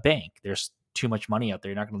a bank, there's too much money out there,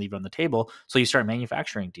 you're not going to leave it on the table. So you start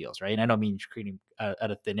manufacturing deals, right? And I don't mean you're creating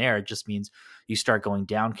out of thin air. It just means you start going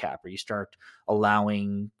down cap, or you start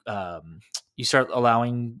allowing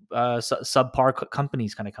subpar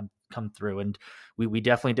companies kind of come through. And we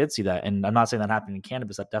definitely did see that. And I'm not saying that happened in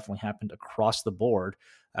cannabis. That definitely happened across the board.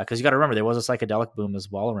 Because you got to remember, there was a psychedelic boom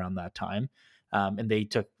as well around that time. And they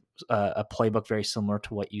took a playbook very similar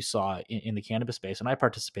to what you saw in the cannabis space. And I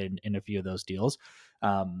participated in a few of those deals.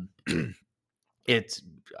 I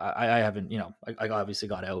haven't, I obviously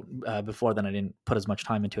got out before then. I didn't put as much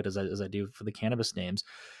time into it as I do for the cannabis names.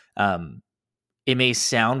 It may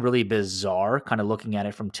sound really bizarre kind of looking at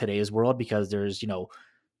it from today's world, because there's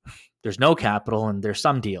no capital and there's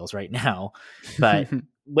some deals right now, but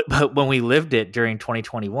when we lived it during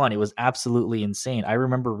 2021, it was absolutely insane. I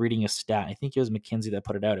remember reading a stat. I think it was McKinsey that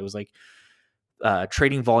put it out. It was like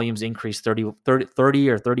trading volumes increased 30 or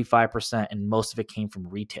 35%, and most of it came from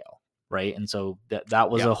retail. Right. And so that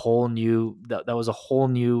was a whole new, that was a whole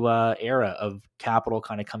new era of capital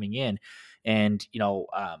kind of coming in. And,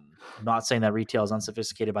 I'm not saying that retail is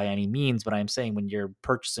unsophisticated by any means, but I'm saying when you're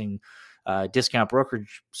purchasing discount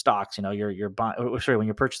brokerage stocks, when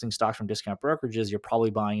you're purchasing stocks from discount brokerages, you're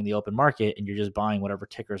probably buying in the open market, and you're just buying whatever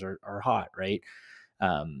tickers are hot. Right.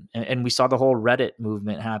 And we saw the whole Reddit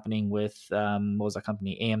movement happening with what was that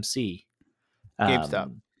company? AMC. GameStop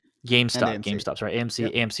and GameStop, AMC. GameStop's right.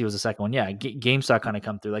 Yep. AMC was the second one. Yeah, GameStop kind of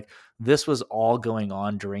come through. Like this was all going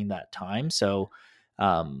on during that time. So,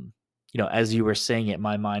 as you were saying it,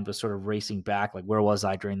 my mind was sort of racing back. Like, where was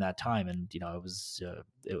I during that time? And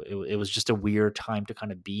it was just a weird time to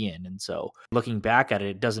kind of be in. And so, looking back at it,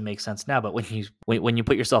 it doesn't make sense now. But when you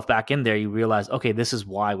put yourself back in there, you realize, okay, this is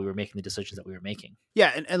why we were making the decisions that we were making.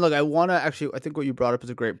 Yeah, and look, I think what you brought up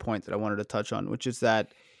is a great point that I wanted to touch on, which is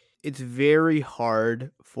that it's very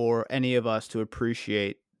hard for any of us to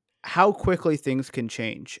appreciate how quickly things can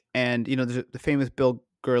change. And there's the famous Bill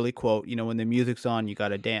Gurley quote, when the music's on, you got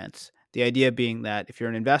to dance. The idea being that if you're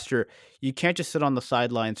an investor, you can't just sit on the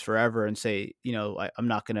sidelines forever and say, I'm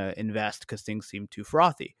not going to invest because things seem too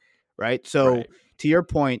frothy, right? So Right. to your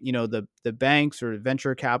point, the banks or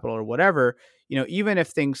venture capital or whatever, even if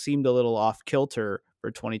things seemed a little off kilter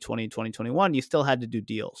for 2020 and 2021, you still had to do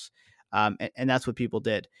deals. And that's what people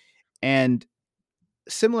did. And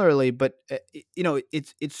similarly, but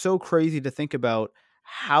it's so crazy to think about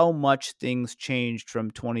how much things changed from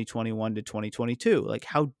 2021 to 2022, like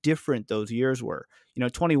how different those years were.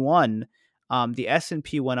 21, the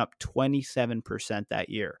S&P went up 27% that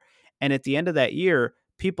year. And at the end of that year,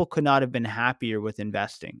 people could not have been happier with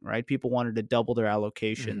investing, right? People wanted to double their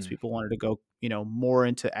allocations. Mm-hmm. People wanted to go, more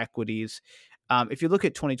into equities. If you look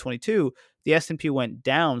at 2022, the S&P went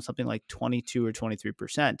down something like 22 or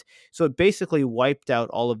 23%. So it basically wiped out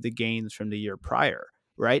all of the gains from the year prior,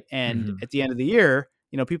 right? And Mm-hmm. at the end of the year,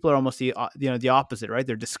 people are almost the opposite, right?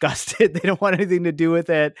 They're disgusted. They don't want anything to do with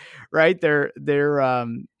it, right? They're they're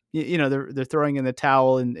throwing in the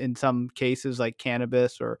towel in some cases, like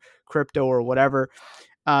cannabis or crypto or whatever.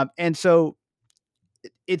 And so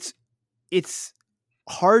it's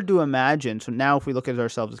hard to imagine. So now, if we look at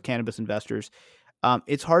ourselves as cannabis investors,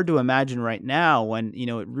 it's hard to imagine right now when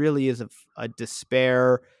it really is a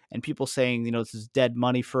despair and people saying this is dead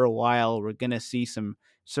money for a while. We're going to see some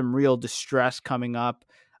real distress coming up.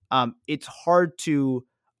 It's hard to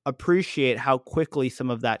appreciate how quickly some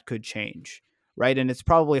of that could change, right? And it's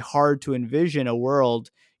probably hard to envision a world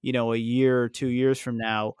a year or 2 years from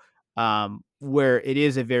now where it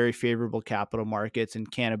is a very favorable capital markets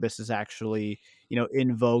and cannabis is actually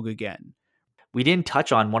in vogue again. We didn't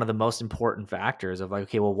touch on one of the most important factors of like,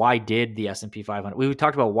 okay, well, why did the S&P 500? We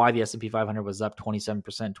talked about why the S&P 500 was up 27% in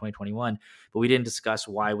 2021, but we didn't discuss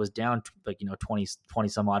why it was down 20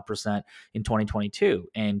 some odd percent in 2022.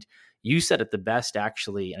 And you said it the best,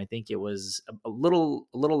 actually. And I think it was a little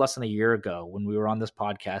less than a year ago when we were on this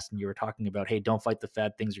podcast and you were talking about, hey, don't fight the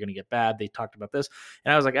Fed. Things are going to get bad. They talked about this.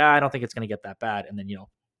 And I was like, I don't think it's going to get that bad. And then,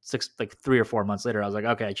 3 or 4 months later, I was like,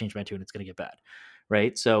 okay, I changed my tune. It's going to get bad.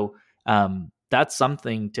 Right. So, that's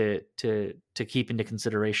something to keep into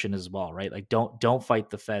consideration as well, right? Like don't fight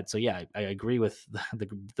the Fed. So yeah, I agree with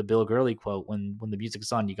the Bill Gurley quote: when the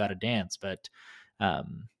music's on, you got to dance. But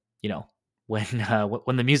when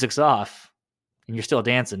the music's off and you're still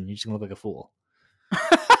dancing, you're just gonna look like a fool.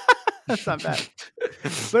 That's not bad.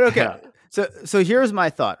 But okay, yeah. So here's my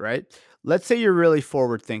thought, right? Let's say you're really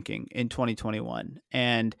forward thinking in 2021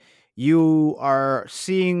 and you are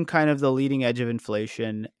seeing kind of the leading edge of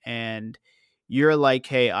inflation and you're like,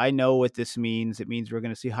 hey, I know what this means. It means we're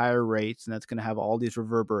going to see higher rates and that's going to have all these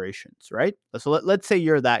reverberations, right? So let's say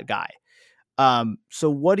you're that guy. So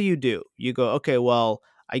what do? You go, okay, well,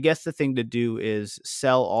 I guess the thing to do is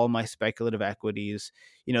sell all my speculative equities,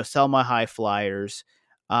 sell my high flyers.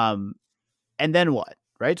 And then what,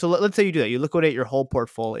 right? So let's say you do that. You liquidate your whole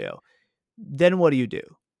portfolio. Then what do?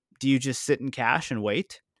 Do you just sit in cash and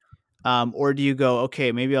wait? Or do you go,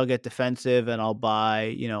 okay, maybe I'll get defensive and I'll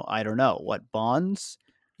buy, I don't know what bonds,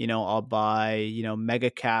 I'll buy, mega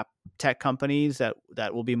cap tech companies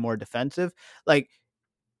that will be more defensive. Like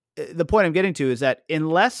the point I'm getting to is that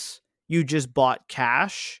unless you just bought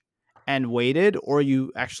cash and waited, or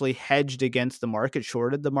you actually hedged against the market,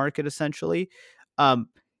 shorted the market essentially,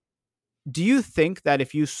 do you think that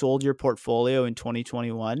if you sold your portfolio in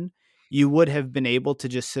 2021, you would have been able to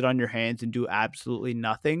just sit on your hands and do absolutely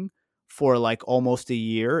nothing for like almost a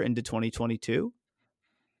year into 2022?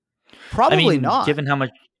 Probably not. Given how much,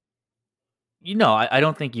 I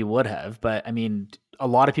don't think you would have, but I mean, a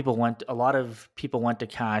lot of people went to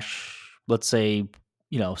cash, let's say,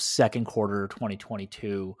 second quarter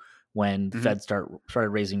 2022 when the Fed started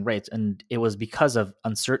raising rates. And it was because of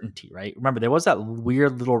uncertainty, right? Remember, there was that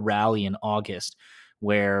weird little rally in August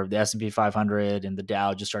where the S&P 500 and the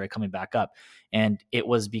Dow just started coming back up. And it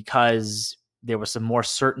was because there was some more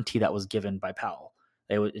certainty that was given by Powell.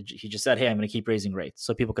 He just said, hey, I'm going to keep raising rates.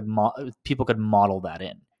 So people could model that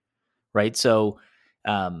in, right? So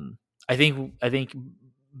Um, I think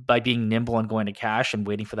by being nimble and going to cash and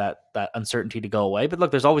waiting for that uncertainty to go away. But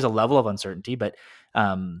look, there's always a level of uncertainty, but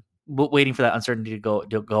waiting for that uncertainty to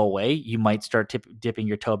go away, you might start dipping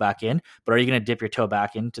your toe back in. But are you going to dip your toe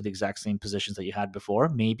back into the exact same positions that you had before?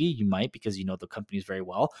 Maybe you might, because you know the companies very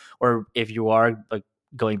well. Or if you are like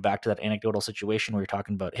going back to that anecdotal situation where you're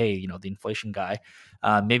talking about, hey, you know, the inflation guy,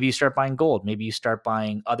 maybe you start buying gold, maybe you start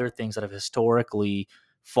buying other things that have historically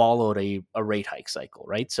followed a rate hike cycle,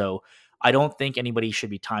 right? So I don't think anybody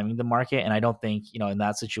should be timing the market, and I don't think, you know, in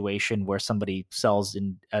that situation where somebody sells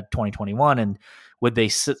in at 2021, and would they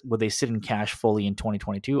sit in cash fully in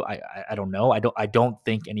 2022? I don't know. I don't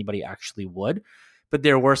think anybody actually would. But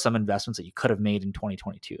there were some investments that you could have made in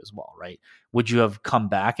 2022 as well, right? Would you have come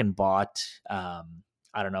back and bought, I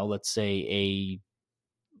don't know, let's say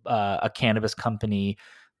a cannabis company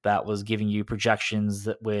that was giving you projections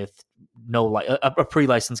that with a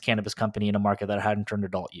pre-licensed cannabis company in a market that hadn't turned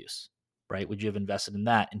adult use, right? Would you have invested in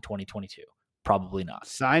that in 2022? Probably not.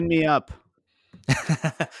 Sign me up.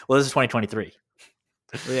 Well, this is 2023.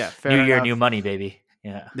 Well, yeah, New fair year, new enough. money, baby.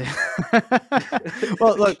 Yeah.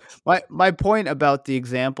 Well, look, my point about the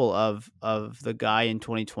example of the guy in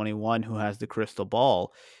 2021 who has the crystal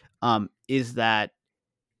ball, is that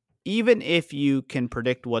even if you can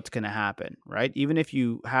predict what's going to happen, right? Even if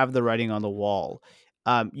you have the writing on the wall,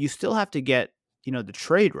 you still have to get, you know, the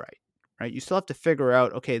trade right, right? You still have to figure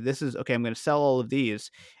out, okay, this is okay. I'm going to sell all of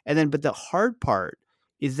these, and then, but the hard part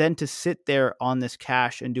is then to sit there on this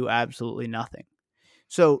cash and do absolutely nothing.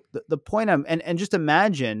 So the point and just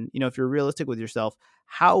imagine, you know, if you're realistic with yourself,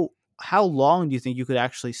 how how long do you think you could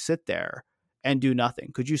actually sit there and do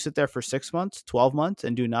nothing? Could you sit there for 6 months, 12 months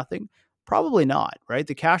and do nothing? Probably not, right?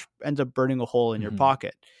 The cash ends up burning a hole in your Mhm.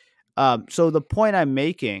 pocket. So the point I'm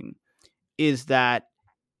making is that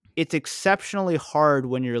it's exceptionally hard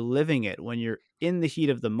when you're living it, when you're in the heat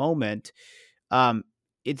of the moment. um,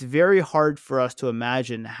 it's very hard for us to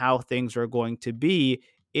imagine how things are going to be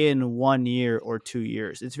in 1 year or 2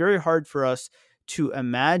 years. It's very hard for us to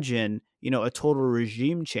imagine, you know, a total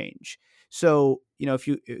regime change. So, you know, if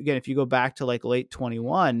you again, if you go back to like late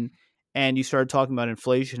 21 and you started talking about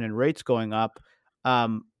inflation and rates going up,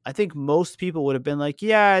 I think most people would have been like,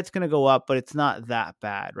 yeah, it's going to go up, but it's not that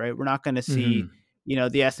bad, right? We're not going to see, Mhm. you know,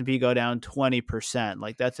 the S&P go down 20%.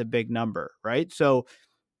 Like that's a big number, right? So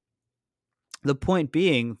the point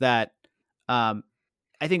being that um,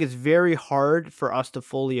 I think it's very hard for us to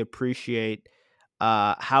fully appreciate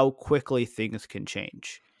how quickly things can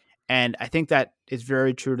change. And I think that is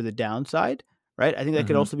very true to the downside, right? I think that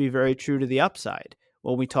could Mhm. also be very true to the upside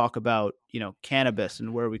when we talk about, you know, cannabis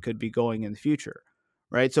and where we could be going in the future,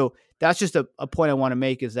 right? So that's just a point I want to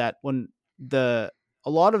make is that when the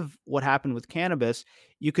a lot of what happened with cannabis,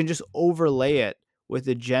 you can just overlay it with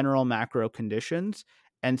the general macro conditions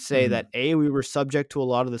and say that Mhm. A, we were subject to a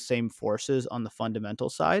lot of the same forces on the fundamental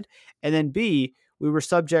side, and then B, we were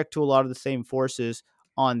subject to a lot of the same forces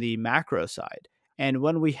on the macro side. And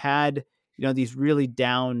when we had, you know, these really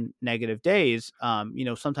down negative days, you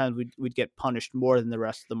know, sometimes we'd get punished more than the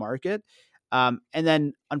rest of the market. And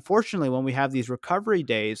then unfortunately, when we have these recovery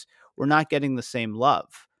days, we're not getting the same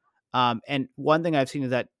love. And one thing I've seen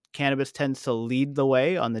is that cannabis tends to lead the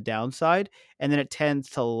way on the downside, and then it tends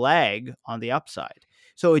to lag on the upside.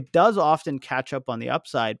 So it does often catch up on the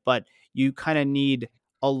upside, but you kind of need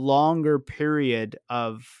a longer period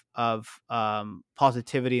of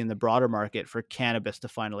positivity in the broader market for cannabis to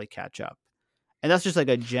finally catch up. And that's just like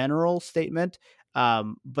a general statement.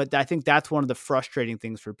 But I think that's one of the frustrating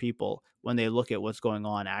things for people when they look at what's going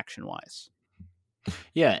on action wise.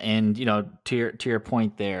 Yeah, and you know, to your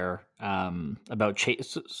point there, about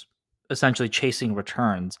essentially chasing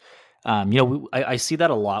returns. You know, I see that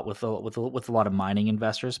a lot with a lot of mining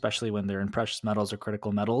investors, especially when they're in precious metals or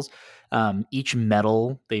critical metals. Each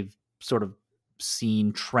metal they've sort of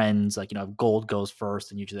seen trends, like, you know, gold goes first,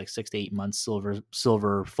 and usually like 6 to 8 months,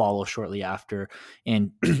 silver follows shortly after.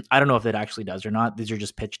 And I don't know if that actually does or not. These are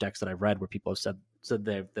just pitch decks that I've read where people have said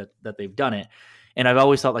that they've done it. And I've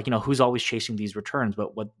always thought, like, you know, who's always chasing these returns?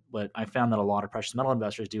 But what I found that a lot of precious metal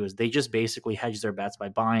investors do is they just basically hedge their bets by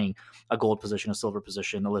buying a gold position, a silver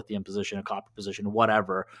position, a lithium position, a copper position,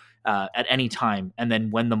 whatever, at any time. And then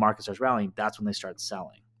when the market starts rallying, that's when they start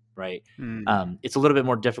selling. Right. Mm. It's a little bit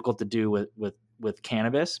more difficult to do with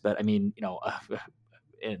cannabis, but I mean, you know,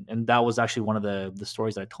 and that was actually one of the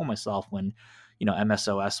stories that I told myself when, you know,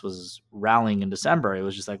 MSOS was rallying in December. It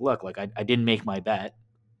was just like, look, like I didn't make my bet,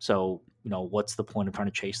 so, you know, what's the point of trying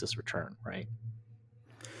to chase this return, right?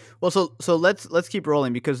 Well, so let's keep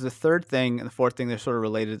rolling, because the third thing and the fourth thing, they're sort of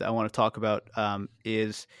related, that I want to talk about,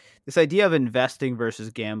 is this idea of investing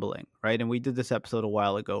versus gambling, right? And we did this episode a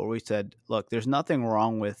while ago where we said, look, there's nothing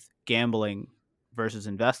wrong with gambling versus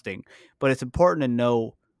investing, but it's important to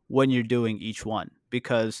know when you're doing each one,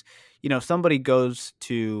 because somebody goes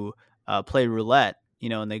to play roulette,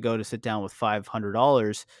 and they go to sit down with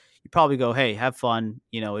 $500. You probably go, hey, have fun.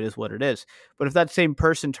 It is what it is. But if that same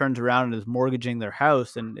person turns around and is mortgaging their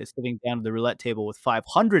house and is sitting down at the roulette table with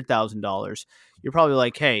 $500,000, you're probably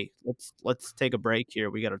like, "Hey, let's take a break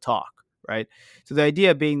here. We got to talk." Right? So the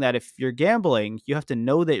idea being that if you're gambling, you have to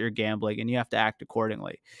know that you're gambling and you have to act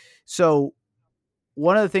accordingly. So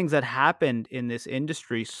one of the things that happened in this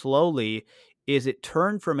industry slowly is it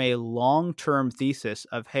turned from a long-term thesis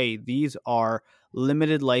of, hey, these are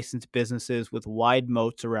limited license businesses with wide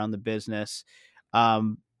moats around the business.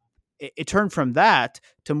 Um, it turned from that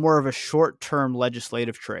to more of a short-term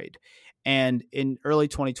legislative trade. And in early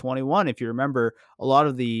 2021, if you remember, a lot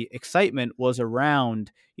of the excitement was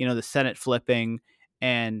around, the Senate flipping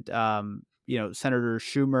and, Senator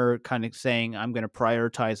Schumer kind of saying, I'm going to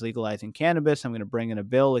prioritize legalizing cannabis. I'm going to bring in a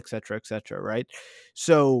bill, et cetera, et cetera. Right.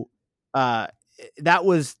 So uh, that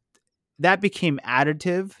was that became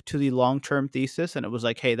additive to the long-term thesis. And it was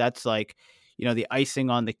like, hey, that's like, the icing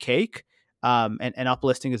on the cake. And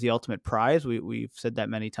uplisting is the ultimate prize. We've said that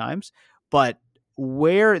many times. But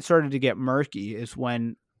where it started to get murky is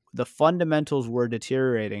when the fundamentals were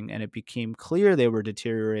deteriorating and it became clear they were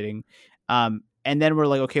deteriorating. And then we're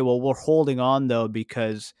like, okay, well, we're holding on though,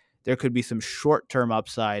 because there could be some short-term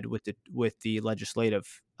upside with the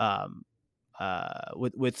legislative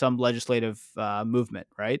with some legislative movement,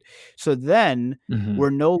 right? So then Mm-hmm. we're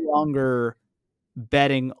no longer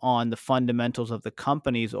betting on the fundamentals of the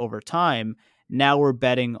companies over time. Now we're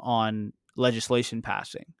betting on legislation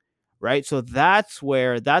passing, right? So that's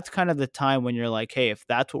kind of the time when you're like, hey, if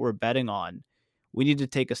that's what we're betting on, we need to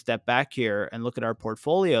take a step back here and look at our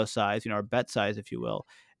portfolio size, our bet size, if you will,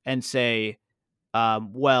 and say,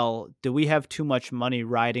 well, do we have too much money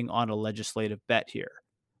riding on a legislative bet here?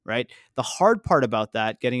 Right. The hard part about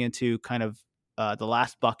that, getting into kind of the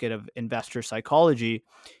last bucket of investor psychology,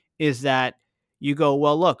 is that you go,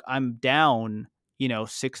 well, look, I'm down,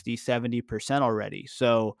 60, 70% already.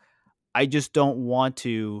 So I just don't want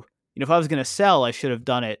to, if I was going to sell, I should have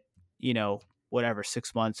done it, whatever,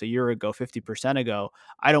 6 months, a year ago, 50% ago.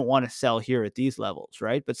 I don't want to sell here at these levels,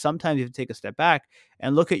 right? But sometimes you have to take a step back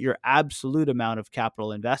and look at your absolute amount of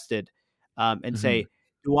capital invested, and Mm-hmm. say,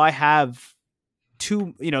 do I have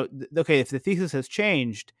too, okay, if the thesis has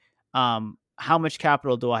changed, how much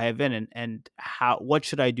capital do I have in, and what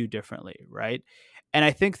should I do differently, right? And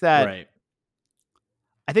Right.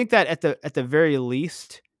 I think that at the very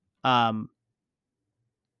least, um,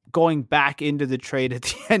 going back into the trade at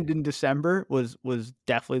the end in December was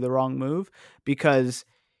definitely the wrong move, because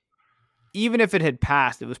even if it had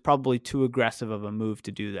passed, it was probably too aggressive of a move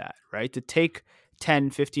to do that, right? To take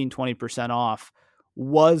 10, 15, 20% off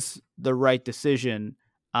was the right decision,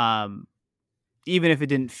 um, even if it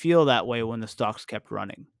didn't feel that way when the stocks kept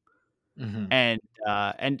running. Mm-hmm.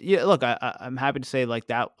 And yeah, look, I'm happy to say, like,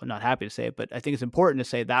 that. Not happy to say it, but I think it's important to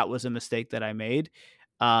say that was a mistake that I made.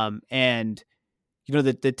 And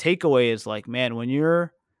the takeaway is, like, man, when you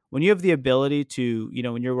have the ability to,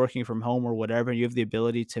 when you're working from home or whatever, and you have the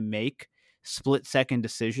ability to make split second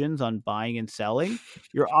decisions on buying and selling,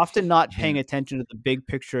 you're often not Yeah. paying attention to the big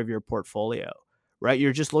picture of your portfolio, right?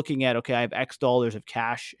 You're just looking at, okay, I have X dollars of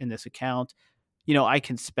cash in this account. I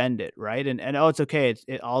can spend it, right? And oh, it's okay.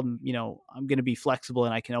 I'm going to be flexible,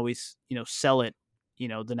 and I can always, sell it, the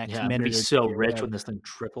next Yeah. I'm gonna be minute or so two or rich whatever. when this thing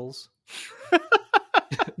triples.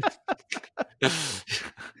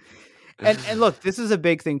 And look, this is a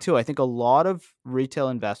big thing too. I think a lot of retail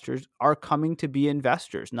investors are coming to be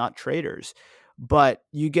investors, not traders. But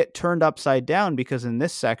you get turned upside down, because in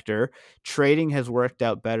this sector, trading has worked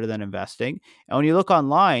out better than investing. And when you look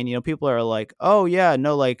online, people are like, "Oh yeah,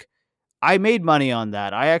 no, like, I made money on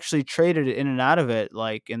that. I actually traded it in and out of it,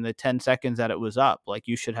 like, in the 10 seconds that it was up. Like,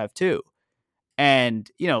 you should have too." And,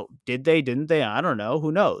 did they, didn't they? I don't know.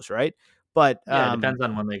 Who knows, right? But Yeah, it depends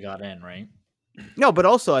on when they got in, right? no, but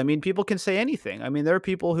also, I mean, people can say anything. I mean, there are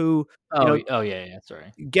people who, you Oh, know, oh yeah, yeah.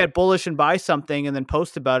 Sorry. get bullish and buy something and then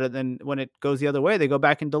post about it. Then when it goes the other way, they go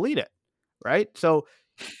back and delete it. Right. So,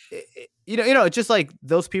 it's just like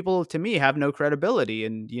those people to me have no credibility,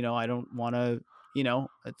 and, I don't want to,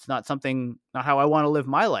 it's not not how I want to live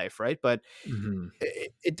my life. Right. But Mm-hmm.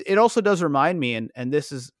 it also does remind me, and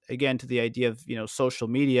this is again to the idea of, social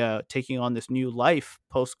media taking on this new life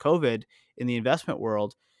post COVID in the investment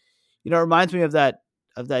world. It reminds me of that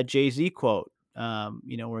Jay-Z quote.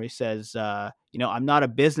 where he says, I'm not a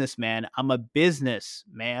businessman, I'm a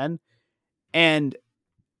businessman. And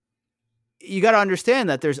you got to understand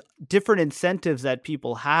that there's different incentives that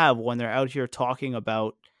people have when they're out here talking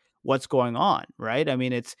about what's going on, right? I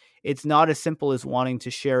mean, it's not as simple as wanting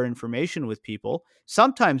to share information with people.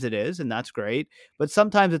 Sometimes it is, and that's great, but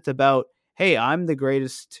sometimes it's about, hey, I'm the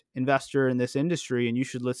greatest investor in this industry and you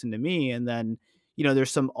should listen to me. And then,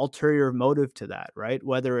 there's some ulterior motive to that, right?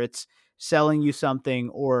 Whether it's selling you something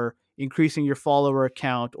or increasing your follower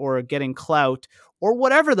count or getting clout or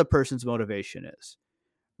whatever the person's motivation is,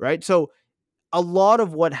 right? So a lot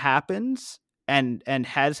of what happens and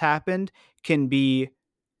has happened can be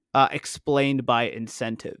explained by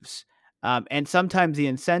incentives. And sometimes the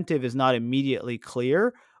incentive is not immediately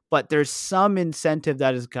clear, but there's some incentive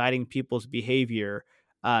that is guiding people's behavior.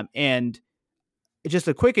 And just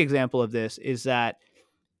a quick example of this is that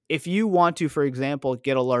if you want to, for example,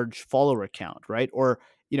 get a large follower account, right? Or,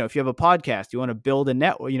 if you have a podcast, you want to build a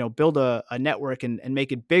network, build a network and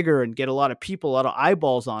make it bigger and get a lot of people, a lot of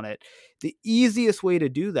eyeballs on it. The easiest way to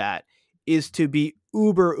do that is to be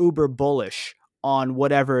uber bullish on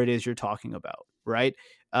whatever it is you're talking about, right?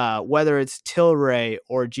 Whether it's Tilray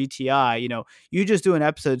or GTI, you just do an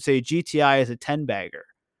episode, say GTI is a 10 bagger,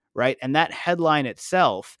 right? And that headline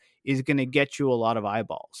itself is going to get you a lot of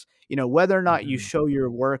eyeballs. Whether or not you show your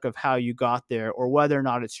work of how you got there or whether or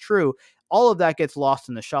not it's true, all of that gets lost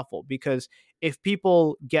in the shuffle, because if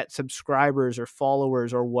people get subscribers or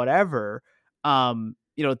followers or whatever,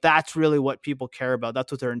 that's really what people care about. That's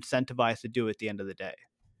what they're incentivized to do at the end of the day.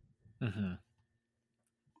 Mm-hmm.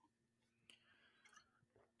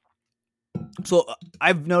 So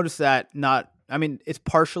I've noticed that it's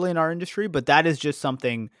partially in our industry, but that is just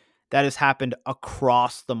something that has happened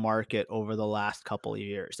across the market over the last couple of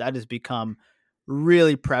years. That has become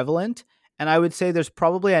really prevalent. And I would say there's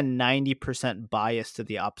probably a 90% bias to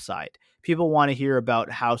the upside. People want to hear about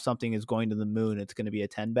how something is going to the moon. It's going to be a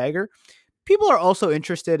 10 bagger. People are also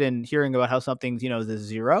interested in hearing about how something's, the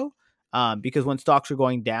zero. Because when stocks are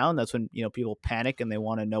going down, that's when, people panic and they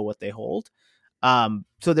want to know what they hold.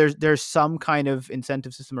 So there's some kind of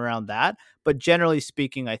incentive system around that. But generally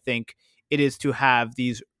speaking, I think it is to have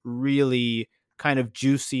these really kind of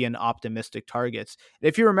juicy and optimistic targets. And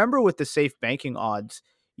if you remember with the safe banking odds,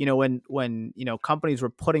 when companies were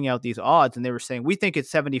putting out these odds and they were saying, we think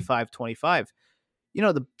it's 75-25,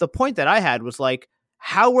 the point that I had was like,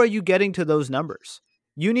 how are you getting to those numbers?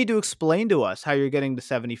 You need to explain to us how you're getting to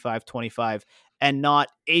 75-25 and not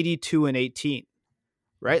 82-18.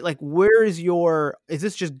 Right? Like, is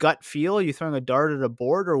this just gut feel? Are you throwing a dart at a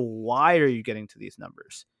board, or why are you getting to these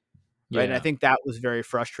numbers? Right. Yeah. And I think that was very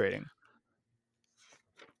frustrating.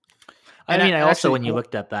 I also, when you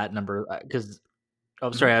looked at that number, because,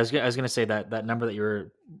 sorry, I was going to say that number that you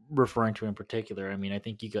were referring to in particular. I mean, I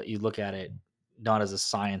think you look at it not as a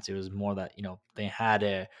science. It was more that, they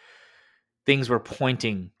had things were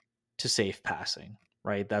pointing to safe passing.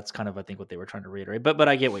 Right. That's kind of, I think, what they were trying to reiterate. But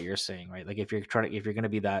I get what you're saying, right? Like, if you're going to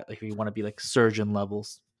be that, like, if you want to be like surgeon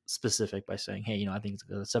levels specific by saying, hey, I think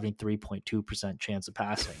it's a 73.2% chance of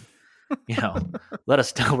passing, let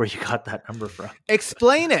us know where you got that number from.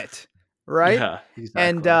 Explain it. Right. Yeah, exactly.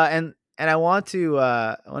 And I want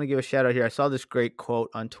to give a shout out here. I saw this great quote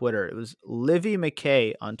on Twitter. It was Livy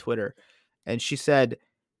McKay on Twitter. And she said,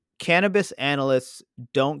 cannabis analysts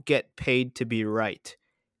don't get paid to be right.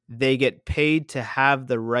 They get paid to have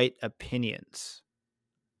the right opinions.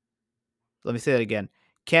 Let me say that again.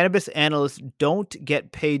 Cannabis analysts don't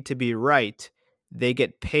get paid to be right. They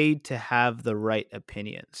get paid to have the right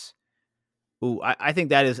opinions. Ooh, I think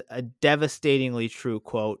that is a devastatingly true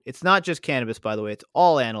quote. It's not just cannabis, by the way. It's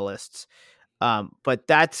all analysts. But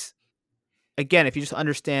that's, again, if you just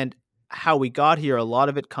understand how we got here, a lot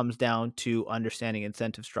of it comes down to understanding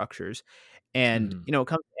incentive structures. And, when it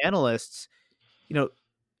comes to analysts,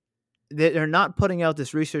 they're not putting out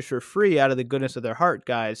this research for free out of the goodness of their heart,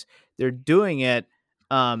 guys. They're doing it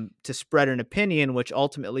to spread an opinion, which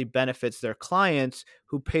ultimately benefits their clients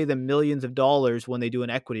who pay them millions of dollars when they do an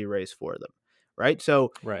equity raise for them, right?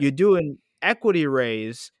 So you do an equity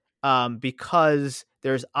raise because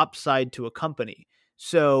there's upside to a company.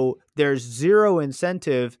 So there's zero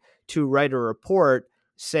incentive to write a report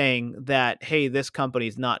saying that, hey, this company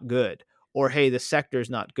is not good, or hey, the sector is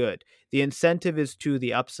not good. The incentive is to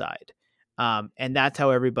the upside. And that's how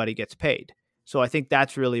everybody gets paid. So I think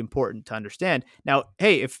that's really important to understand. Now,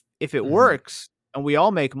 hey, if it works and we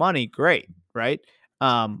all make money, great, right?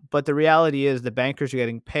 But the reality is the bankers are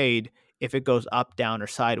getting paid if it goes up, down, or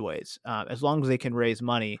sideways. As long as they can raise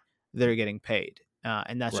money, they're getting paid.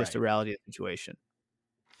 And that's just the reality of the situation.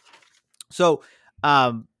 So,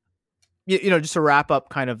 just to wrap up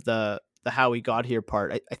kind of the how we got here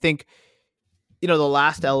part, I think, the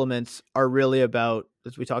last elements are really about,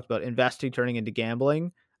 as we talked about, investing turning into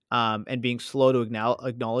gambling, and being slow to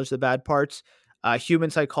acknowledge the bad parts, human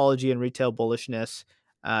psychology and retail bullishness,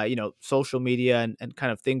 social media and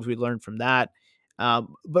kind of things we learned from that.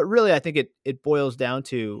 But really, I think it boils down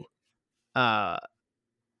to, uh,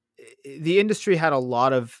 the industry had a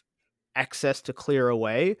lot of excess to clear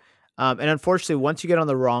away. And unfortunately, once you get on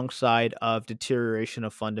the wrong side of deterioration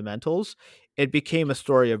of fundamentals, it became a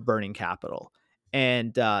story of burning capital,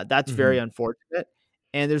 and that's very Hmm. unfortunate.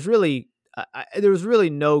 And there was really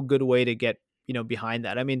no good way to get behind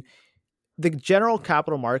that. I mean, the general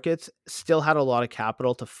capital markets still had a lot of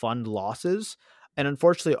capital to fund losses. And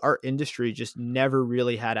unfortunately, our industry just never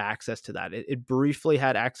really had access to that. It briefly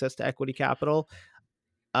had access to equity capital,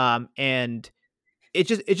 and it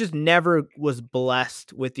just never was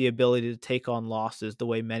blessed with the ability to take on losses the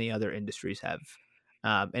way many other industries have.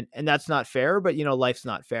 And that's not fair, but life's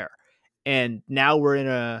not fair. And now we're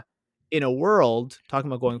in a world, talking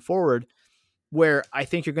about going forward, where I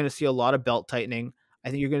think you're going to see a lot of belt tightening. I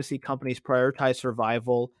think you're going to see companies prioritize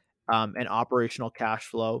survival, and operational cash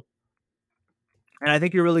flow. And I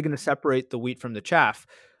think you're really going to separate the wheat from the chaff.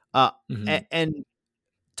 Uh, Hmm. and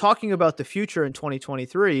talking about the future in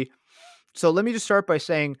 2023, so let me just start by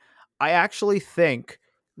saying I actually think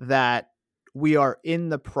that we are in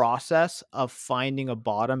the process of finding a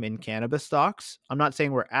bottom in cannabis stocks. I'm not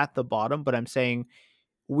saying we're at the bottom, but I'm saying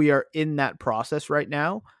we are in that process right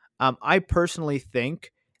now. I personally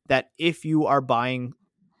think that if you are buying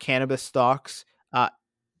cannabis stocks, uh,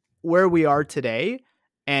 where we are today,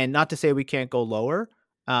 and not to say we can't go lower.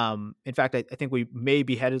 In fact, I think we may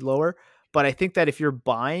be headed lower, but I think that if you're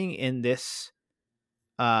buying in this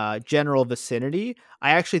general vicinity,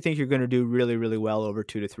 I actually think you're going to do really, really well over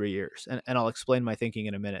 2 to 3 years. And I'll explain my thinking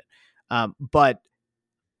in a minute. But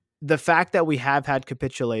the fact that we have had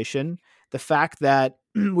capitulation, the fact that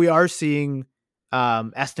we are seeing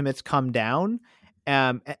estimates come down,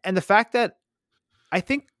 and the fact that I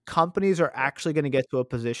think companies are actually going to get to a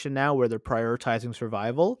position now where they're prioritizing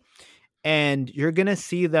survival, and you're going to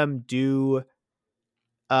see them do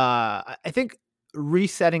I think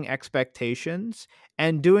resetting expectations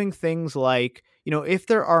and doing things like, if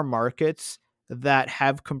there are markets that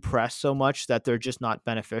have compressed so much that they're just not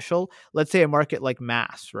beneficial, let's say a market like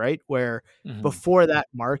Mass, right? Where Hmm. before that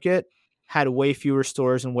market had way fewer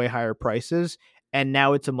stores and way higher prices, and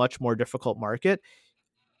now it's a much more difficult market.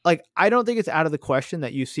 Like, I don't think it's out of the question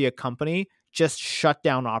that you see a company just shut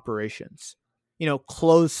down operations,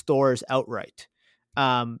 close stores outright.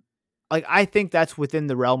 Um, like, I think that's within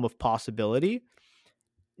the realm of possibility.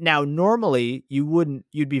 Now, normally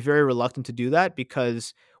you'd be very reluctant to do that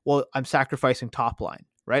because, well, I'm sacrificing top line,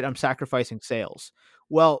 right? I'm sacrificing sales.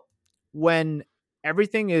 Well, when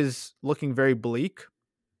everything is looking very bleak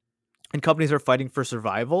and companies are fighting for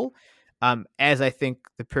survival, as I think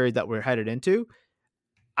the period that we're headed into,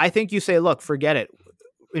 I think you say, look, forget it.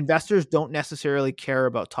 Investors don't necessarily care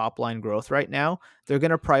about top line growth right now. They're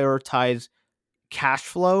going to prioritize cash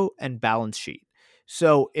flow and balance sheet.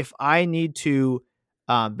 So if I need to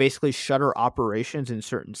basically shutter operations in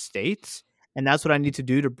certain states, and that's what I need to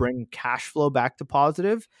do to bring cash flow back to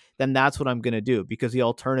positive, then that's what I'm going to do, because the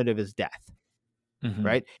alternative is death, Hmm.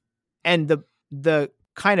 right? And the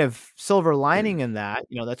kind of silver lining in that,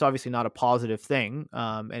 that's obviously not a positive thing,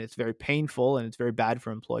 and it's very painful and it's very bad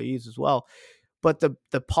for employees as well. But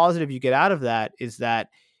the positive you get out of that is that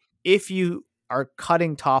if you are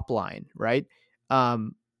cutting top line, right?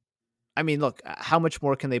 Um, I mean, look, how much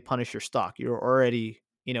more can they punish your stock? You're already,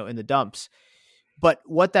 in the dumps. But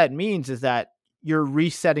what that means is that you're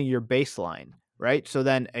resetting your baseline, right? So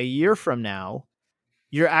then a year from now,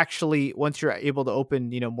 you're actually, once you're able to open,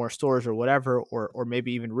 more stores or whatever, or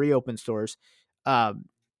maybe even reopen stores, um,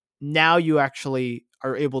 now you actually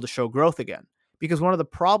are able to show growth again. Because one of the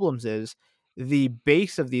problems is the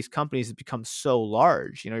base of these companies has become so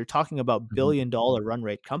large. You're talking about Hmm. billion-dollar run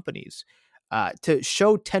rate companies. To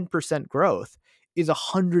show 10% growth is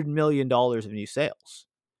 $100 million of new sales.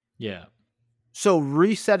 Yeah. So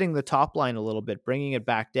resetting the top line a little bit, bringing it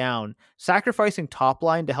back down, sacrificing top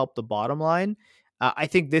line to help the bottom line. I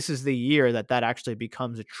think this is the year that actually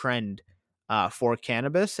becomes a trend for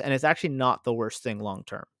cannabis, and it's actually not the worst thing long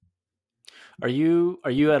term. Are you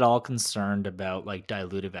at all concerned about like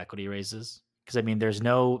dilutive equity raises? Because I mean, there's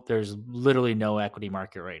literally no equity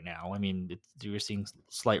market right now. I mean, you're seeing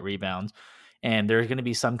slight rebounds, and there's going to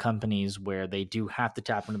be some companies where they do have to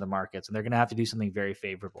tap into the markets, and they're going to have to do something very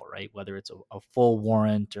favorable, right? Whether it's a full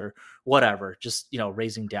warrant or whatever, just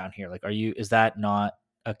raising down here. Like, is that not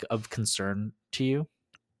of concern to you?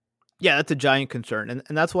 Yeah, that's a giant concern.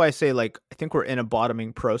 And that's why I say, like, I think we're in a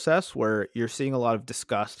bottoming process where you're seeing a lot of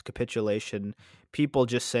disgust, capitulation, people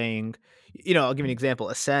just saying, I'll give you an example.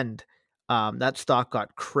 Ascend, that stock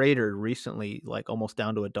got cratered recently, like almost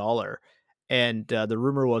down to $1. And the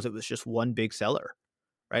rumor was it was just one big seller,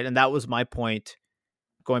 right? And that was my point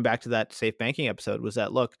going back to that safe banking episode, was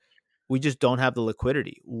that, look, we just don't have the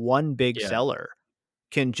liquidity. One big Yeah. seller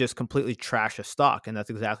can just completely trash a stock. And that's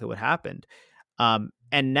exactly what happened.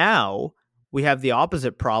 And now we have the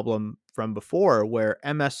opposite problem from before, where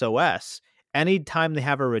MSOS, anytime they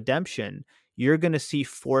have a redemption, you're going to see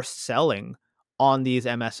forced selling on these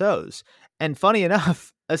MSOs. And funny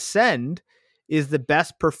enough, Ascend is the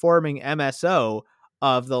best performing MSO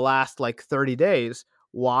of the last like 30 days.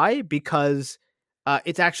 Why? Because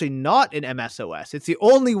it's actually not an MSOS. It's the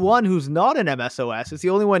only one who's not an MSOS. It's the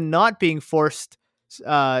only one not being forced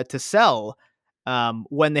to sell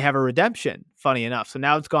when they have a redemption, funny enough. So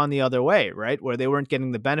now it's gone the other way, right? Where they weren't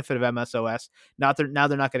getting the benefit of MSOS. Now they're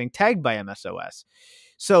not getting tagged by MSOS.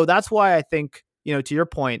 So that's why I think, to your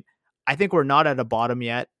point, I think we're not at a bottom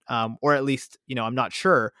yet, or at least, I'm not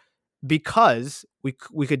sure, because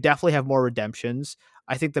we could definitely have more redemptions.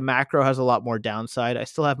 I think the macro has a lot more downside. I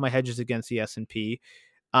still have my hedges against the S&P.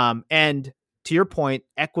 And to your point,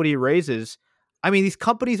 equity raises. I mean, these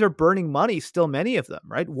companies are burning money still, many of them,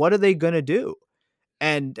 right? What are they going to do?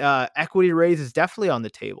 And equity raise is definitely on the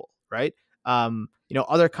table, right?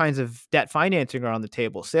 Other kinds of debt financing are on the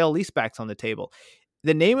table. Sale leasebacks on the table.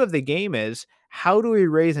 The name of the game is, how do we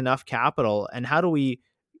raise enough capital, and how do we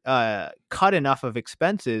cut enough of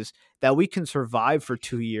expenses that we can survive for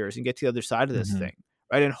 2 years and get to the other side of this Mm-hmm. thing,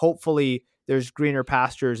 right? And hopefully there's greener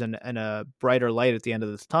pastures and a brighter light at the end of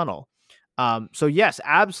this tunnel. So yes,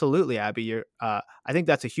 absolutely, Abby. I think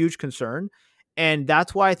that's a huge concern. And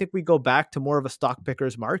that's why I think we go back to more of a stock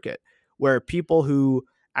pickers market, where people who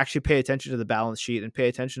actually pay attention to the balance sheet and pay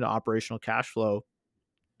attention to operational cash flow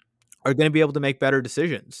are going to be able to make better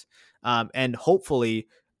decisions, and hopefully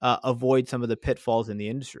avoid some of the pitfalls in the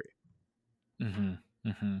industry. Mm-hmm.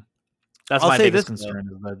 Mm-hmm. That's I'll my say biggest this though. concern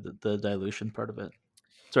is the dilution part of it.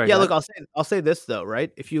 Sorry, Yeah, go look, ahead. I'll say this though,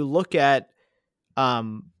 right? If you look at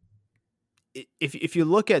um, if you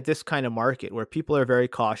look at this kind of market where people are very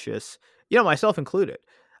cautious, myself included,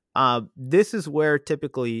 this is where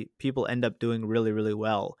typically people end up doing really, really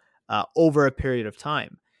well over a period of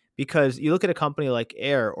time. Because you look at a company like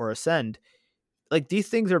Air or Ascend, like these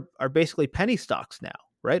things are basically penny stocks now,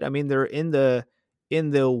 right? I mean, they're in the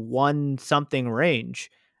one something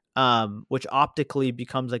range, which optically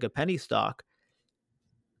becomes like a penny stock.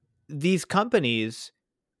 These companies,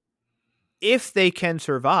 if they can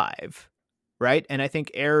survive, right? And I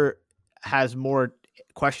think Air has more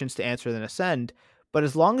questions to answer than Ascend, but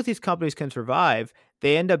as long as these companies can survive,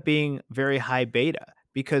 they end up being very high beta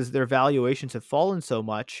because their valuations have fallen so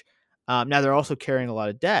much. Now they're also carrying a lot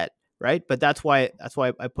of debt, right? But that's why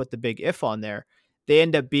I put the big if on there. They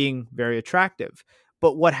end up being very attractive.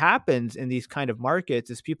 But what happens in these kind of markets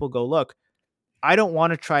is people go, look, I don't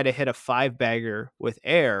want to try to hit a 5 bagger with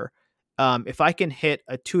Air. If I can hit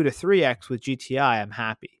a 2 to 3x with GTI, I'm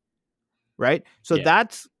happy, right? So Yeah.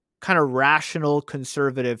 that's kind of rational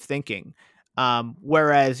conservative thinking.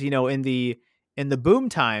 Whereas in the boom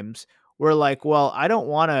times, we're like, well, I don't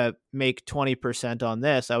want to make 20% on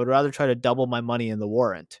this. I would rather try to double my money in the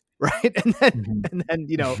warrant, right? And then Mhm. and then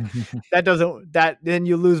that doesn't that then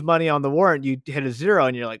you lose money on the warrant. You hit a zero,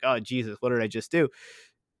 and you're like, oh Jesus, what did I just do?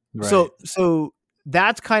 Right. So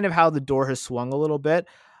that's kind of how the door has swung a little bit.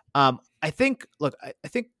 I think, look, I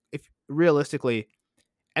think, if realistically,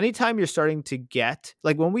 anytime you're starting to get,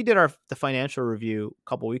 like, when we did the financial review a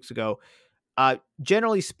couple weeks ago,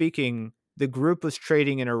 generally speaking, the group was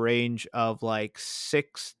trading in a range of like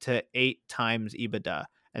 6 to 8 times EBITDA,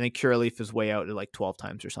 and then Curaleaf is way out at like 12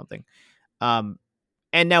 times or something. Um,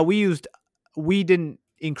 and now we didn't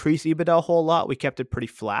increase EBITDA a whole lot. We kept it pretty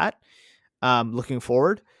flat. Looking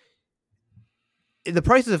forward, the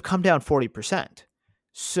prices have come down 40%.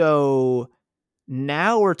 So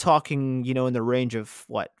now we're talking, in the range of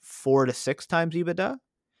what, 4 to 6 times EBITDA.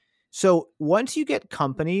 So once you get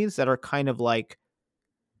companies that are kind of like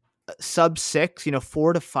sub six,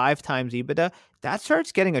 4 to 5 times EBITDA, that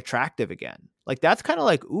starts getting attractive again. Like that's kind of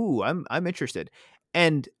like, ooh, I'm interested.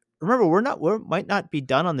 And remember, we might not be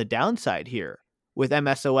done on the downside here with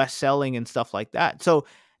MSOS selling and stuff like that. So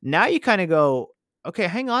now you kind of go, okay,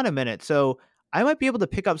 hang on a minute. So I might be able to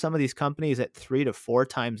pick up some of these companies at 3 to 4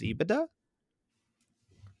 times EBITDA,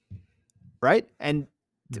 right? And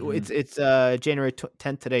Mhm. it's January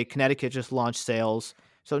 10th today. Connecticut just launched sales,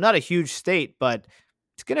 so not a huge state, but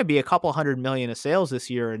it's going to be a couple hundred million of sales this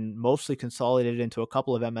year and mostly consolidated into a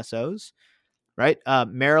couple of MSOs, right?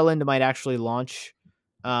 Maryland might actually launch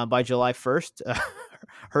by July 1st.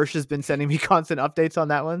 Hirsch has been sending me constant updates on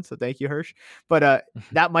that one, so thank you, Hirsch. But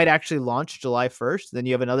that might actually launch July 1st. Then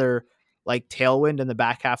you have another like tailwind in the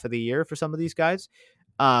back half of the year for some of these guys.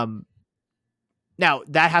 Now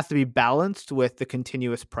that has to be balanced with the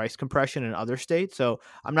continuous price compression in other states. So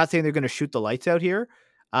I'm not saying they're going to shoot the lights out here.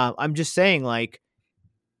 I'm just saying like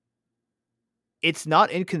it's not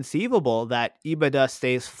inconceivable that EBITDA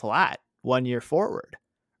stays flat 1 year forward,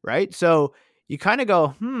 right? So you kind of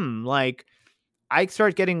go, like I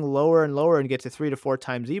start getting lower and lower and get to 3 to 4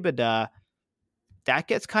 times EBITDA. That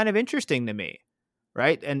gets kind of interesting to me,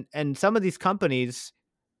 right? And some of these companies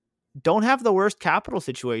don't have the worst capital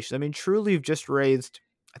situation. I mean, Trulieve just raised,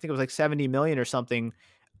 I think it was like 70 million or something,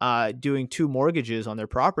 doing 2 mortgages on their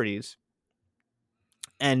properties.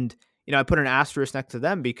 And, I put an asterisk next to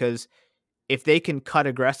them because if they can cut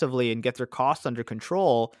aggressively and get their costs under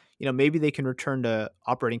control, maybe they can return to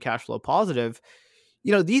operating cash flow positive.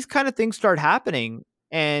 These kind of things start happening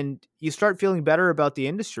and you start feeling better about the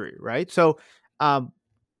industry, right? So, all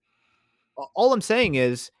I'm saying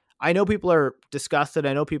is I know people are disgusted.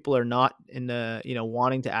 I know people are not in the,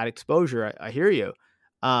 wanting to add exposure. I hear you.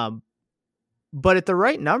 But at the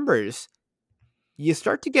right numbers, you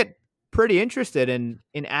start to get pretty interested in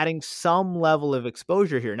adding some level of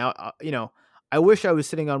exposure here. Now, I wish I was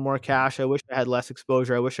sitting on more cash. I wish I had less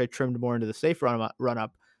exposure. I wish I trimmed more into the safe run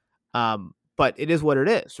up. But it is what it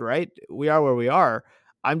is, right? We are where we are.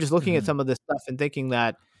 I'm just looking at some of this stuff and thinking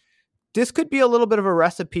that this could be a little bit of a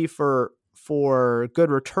recipe for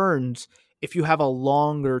good returns if you have a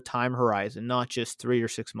longer time horizon, not just 3 or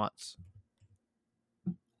 6 months.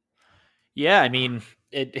 Yeah, I mean,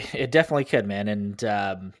 it definitely could, man. And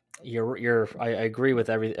I agree with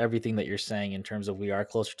everything that you're saying in terms of we are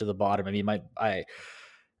closer to the bottom. I mean,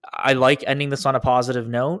 I like ending this on a positive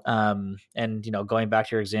note. And going back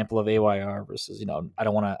to your example of AYR versus, I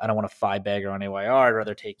don't want a 5 bagger on AYR. I'd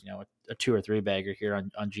rather take, a 2 or 3 bagger here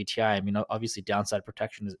on GTI. I mean, obviously downside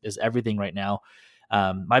protection is everything right now.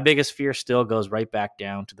 My biggest fear still goes right back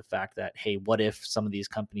down to the fact that, hey, what if some of these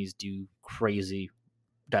companies do crazy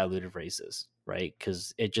dilutive raises, right?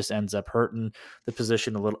 Because it just ends up hurting the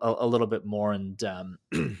position a little bit more. And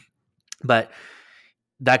but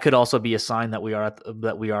that could also be a sign that we are at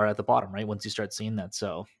the bottom, right? Once you start seeing that.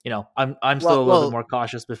 So, I'm still a little bit more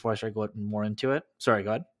cautious before I start going more into it. Sorry,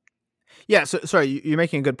 go ahead. Yeah, so sorry, you're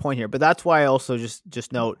making a good point here, but that's why I also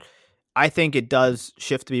just note, I think it does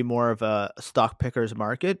shift to be more of a stock pickers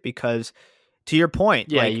market because, to your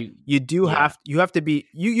point, like you have to be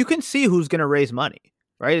you can see who's going to raise money,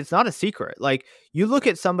 right? It's not a secret. Like you look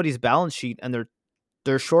at somebody's balance sheet and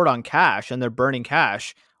they're short on cash and they're burning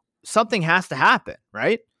cash. Something has to happen,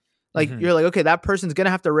 right? Like you're like, okay, that person's going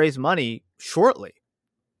to have to raise money shortly.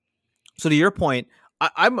 So to your point,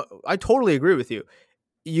 I totally agree with you.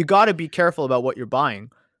 You got to be careful about what you're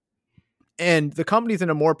buying. And the company's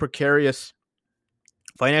in a more precarious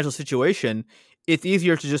financial situation. It's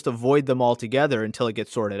easier to just avoid them altogether until it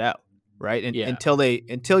gets sorted out, right? And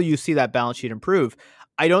until you see that balance sheet improve.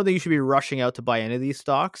 I don't think you should be rushing out to buy any of these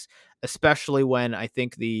stocks, especially when I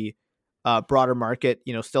think the broader market,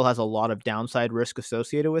 still has a lot of downside risk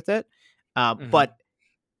associated with it. But,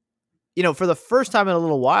 for the first time in a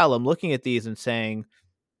little while, I'm looking at these and saying,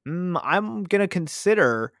 I'm going to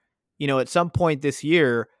consider, at some point this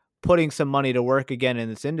year, putting some money to work again in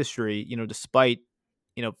this industry, despite,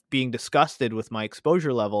 being disgusted with my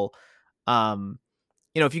exposure level.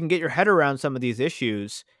 If you can get your head around some of these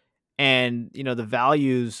issues and, the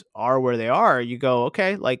values are where they are, you go,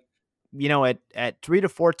 okay, like, at 3 to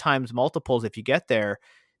 4 times multiples, if you get there,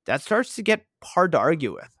 that starts to get hard to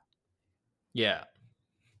argue with. Yeah.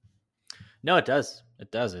 No, it does.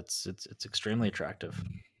 It does. It's extremely attractive.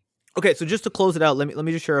 Okay, so just to close it out, let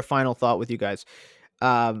me just share a final thought with you guys. We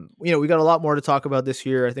got a lot more to talk about this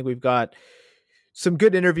year. I think we've got some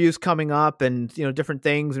good interviews coming up and, different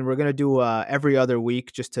things. And we're going to do every other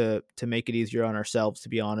week just to make it easier on ourselves, to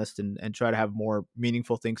be honest, and try to have more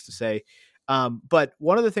meaningful things to say. But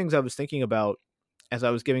one of the things I was thinking about as I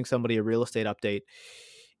was giving somebody a real estate update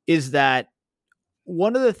is that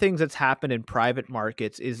one of the things that's happened in private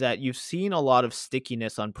markets is that you've seen a lot of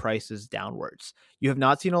stickiness on prices downwards. You have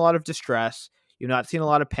not seen a lot of distress. You've not seen a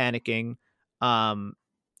lot of panicking.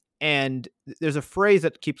 And there's a phrase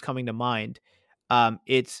that keeps coming to mind.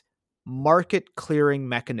 It's market clearing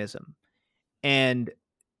mechanism. And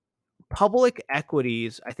public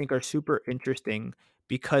equities, I think, are super interesting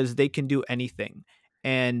because they can do anything.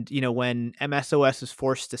 And, when MSOS is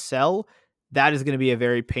forced to sell, that is going to be a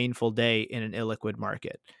very painful day in an illiquid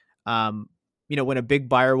market. When a big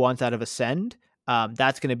buyer wants out of Ascend,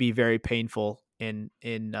 that's going to be very painful in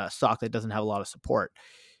stock that doesn't have a lot of support.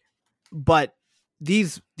 But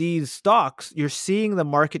these stocks, you're seeing the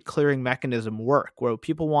market clearing mechanism work, where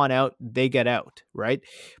people want out, they get out, right?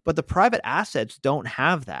 But the private assets don't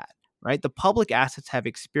have that, right? The public assets have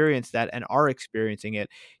experienced that and are experiencing it.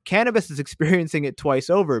 Cannabis is experiencing it twice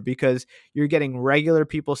over, because you're getting regular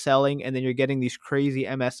people selling, and then you're getting these crazy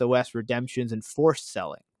MSOS redemptions and forced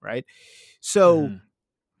selling, right? So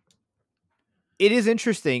it is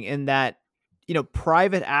interesting in that,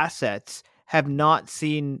 private assets have not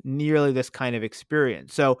seen nearly this kind of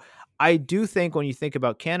experience. So I do think when you think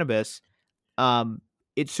about cannabis,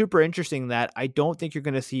 it's super interesting that I don't think you're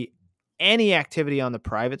going to see any activity on the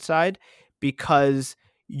private side, because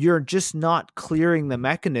you're just not clearing the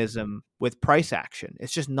mechanism with price action.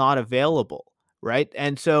 It's just not available, right?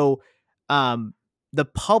 And so the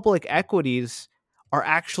public equities are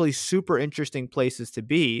actually super interesting places to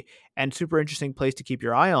be, and super interesting place to keep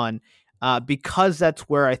your eye on, because that's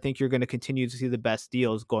where I think you're going to continue to see the best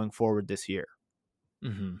deals going forward this year.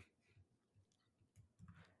 Mm-hmm.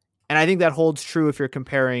 And I think that holds true if you're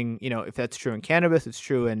comparing, if that's true in cannabis, it's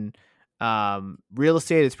true in real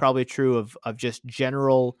estate. It's probably true of just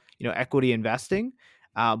general, equity investing.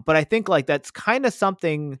 But I think that's kind of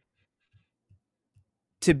something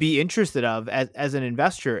to be interested of as an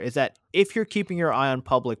investor, is that if you're keeping your eye on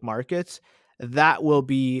public markets, that will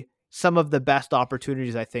be some of the best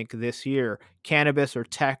opportunities, I think, this year, cannabis or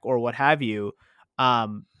tech or what have you.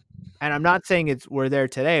 And I'm not saying we're there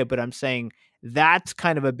today, but I'm saying that's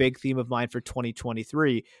kind of a big theme of mine for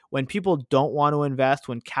 2023. When people don't want to invest,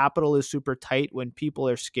 when capital is super tight, when people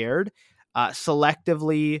are scared,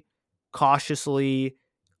 selectively, cautiously,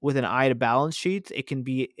 with an eye to balance sheets, it can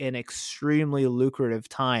be an extremely lucrative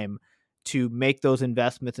time to make those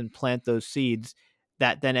investments and plant those seeds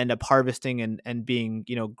that then end up harvesting and being,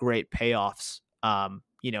 great payoffs,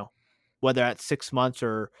 whether that's 6 months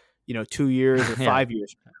or, 2 years or 5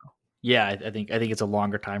 years from now. Yeah, I think it's a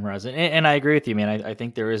longer time horizon, and I agree with you, man. I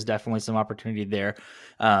think there is definitely some opportunity there.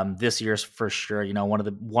 This year's for sure. One of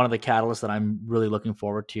the catalysts that I'm really looking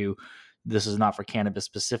forward to. This is not for cannabis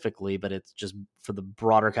specifically, but it's just for the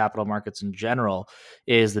broader capital markets in general,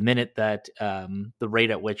 is the minute that the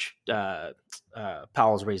rate at which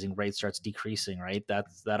Powell's raising rates starts decreasing, right? That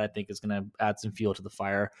I think is going to add some fuel to the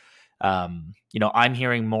fire. I'm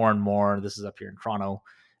hearing more and more, this is up here in Toronto,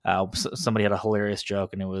 somebody had a hilarious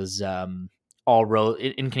joke, and it was all road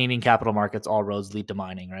in Canadian capital markets, all roads lead to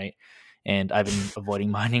mining, right? And I've been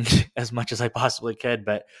avoiding mining as much as I possibly could,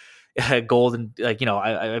 but gold and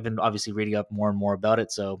I've been obviously reading up more and more about it.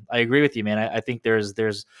 So I agree with you, man. I think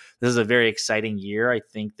this is a very exciting year. I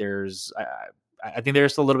think there's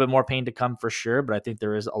still a little bit more pain to come for sure, but I think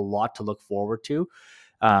there is a lot to look forward to.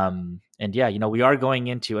 And yeah, we are going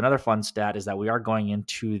into another fun stat, is that we are going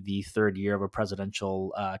into the third year of a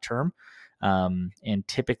presidential term. And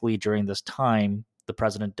typically during this time, the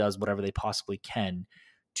president does whatever they possibly can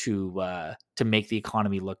to make the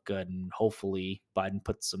economy look good, and hopefully Biden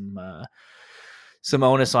puts some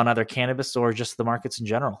onus on either cannabis or just the markets in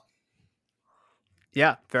general.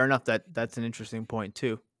 Yeah, fair enough. That's an interesting point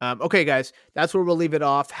too. Okay, guys, that's where we'll leave it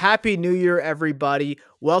off. Happy New Year, everybody.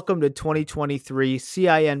 Welcome to 2023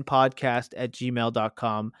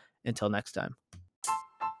 CINpodcast@gmail.com. Until next time.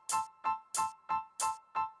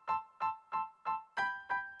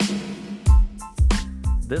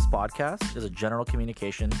 This podcast is a general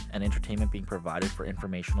communication and entertainment being provided for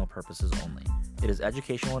informational purposes only. It is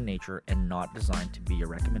educational in nature and not designed to be a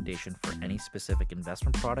recommendation for any specific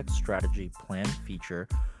investment product, strategy, plan, feature,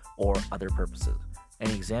 or other purposes.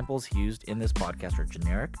 Any examples used in this podcast are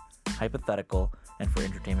generic, hypothetical, and for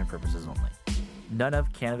entertainment purposes only. None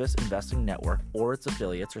of Cannabis Investing Network or its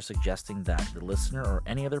affiliates are suggesting that the listener or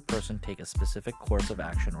any other person take a specific course of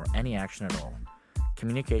action or any action at all.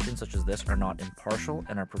 Communications such as this are not impartial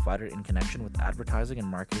and are provided in connection with advertising and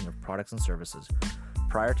marketing of products and services.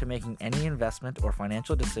 Prior to making any investment or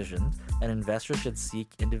financial decisions, an investor should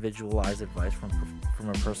seek individualized advice from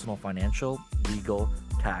a personal financial, legal,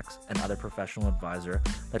 tax, and other professional advisor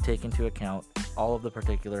that take into account all of the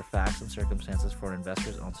particular facts and circumstances for an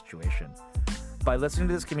investor's own situation. By listening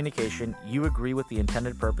to this communication, you agree with the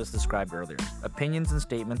intended purpose described earlier. Opinions and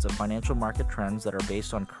statements of financial market trends that are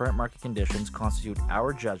based on current market conditions constitute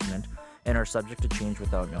our judgment and are subject to change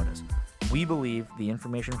without notice. We believe the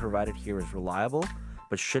information provided here is reliable,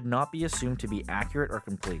 but should not be assumed to be accurate or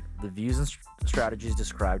complete. The views and strategies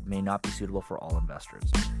described may not be suitable for all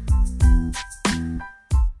investors.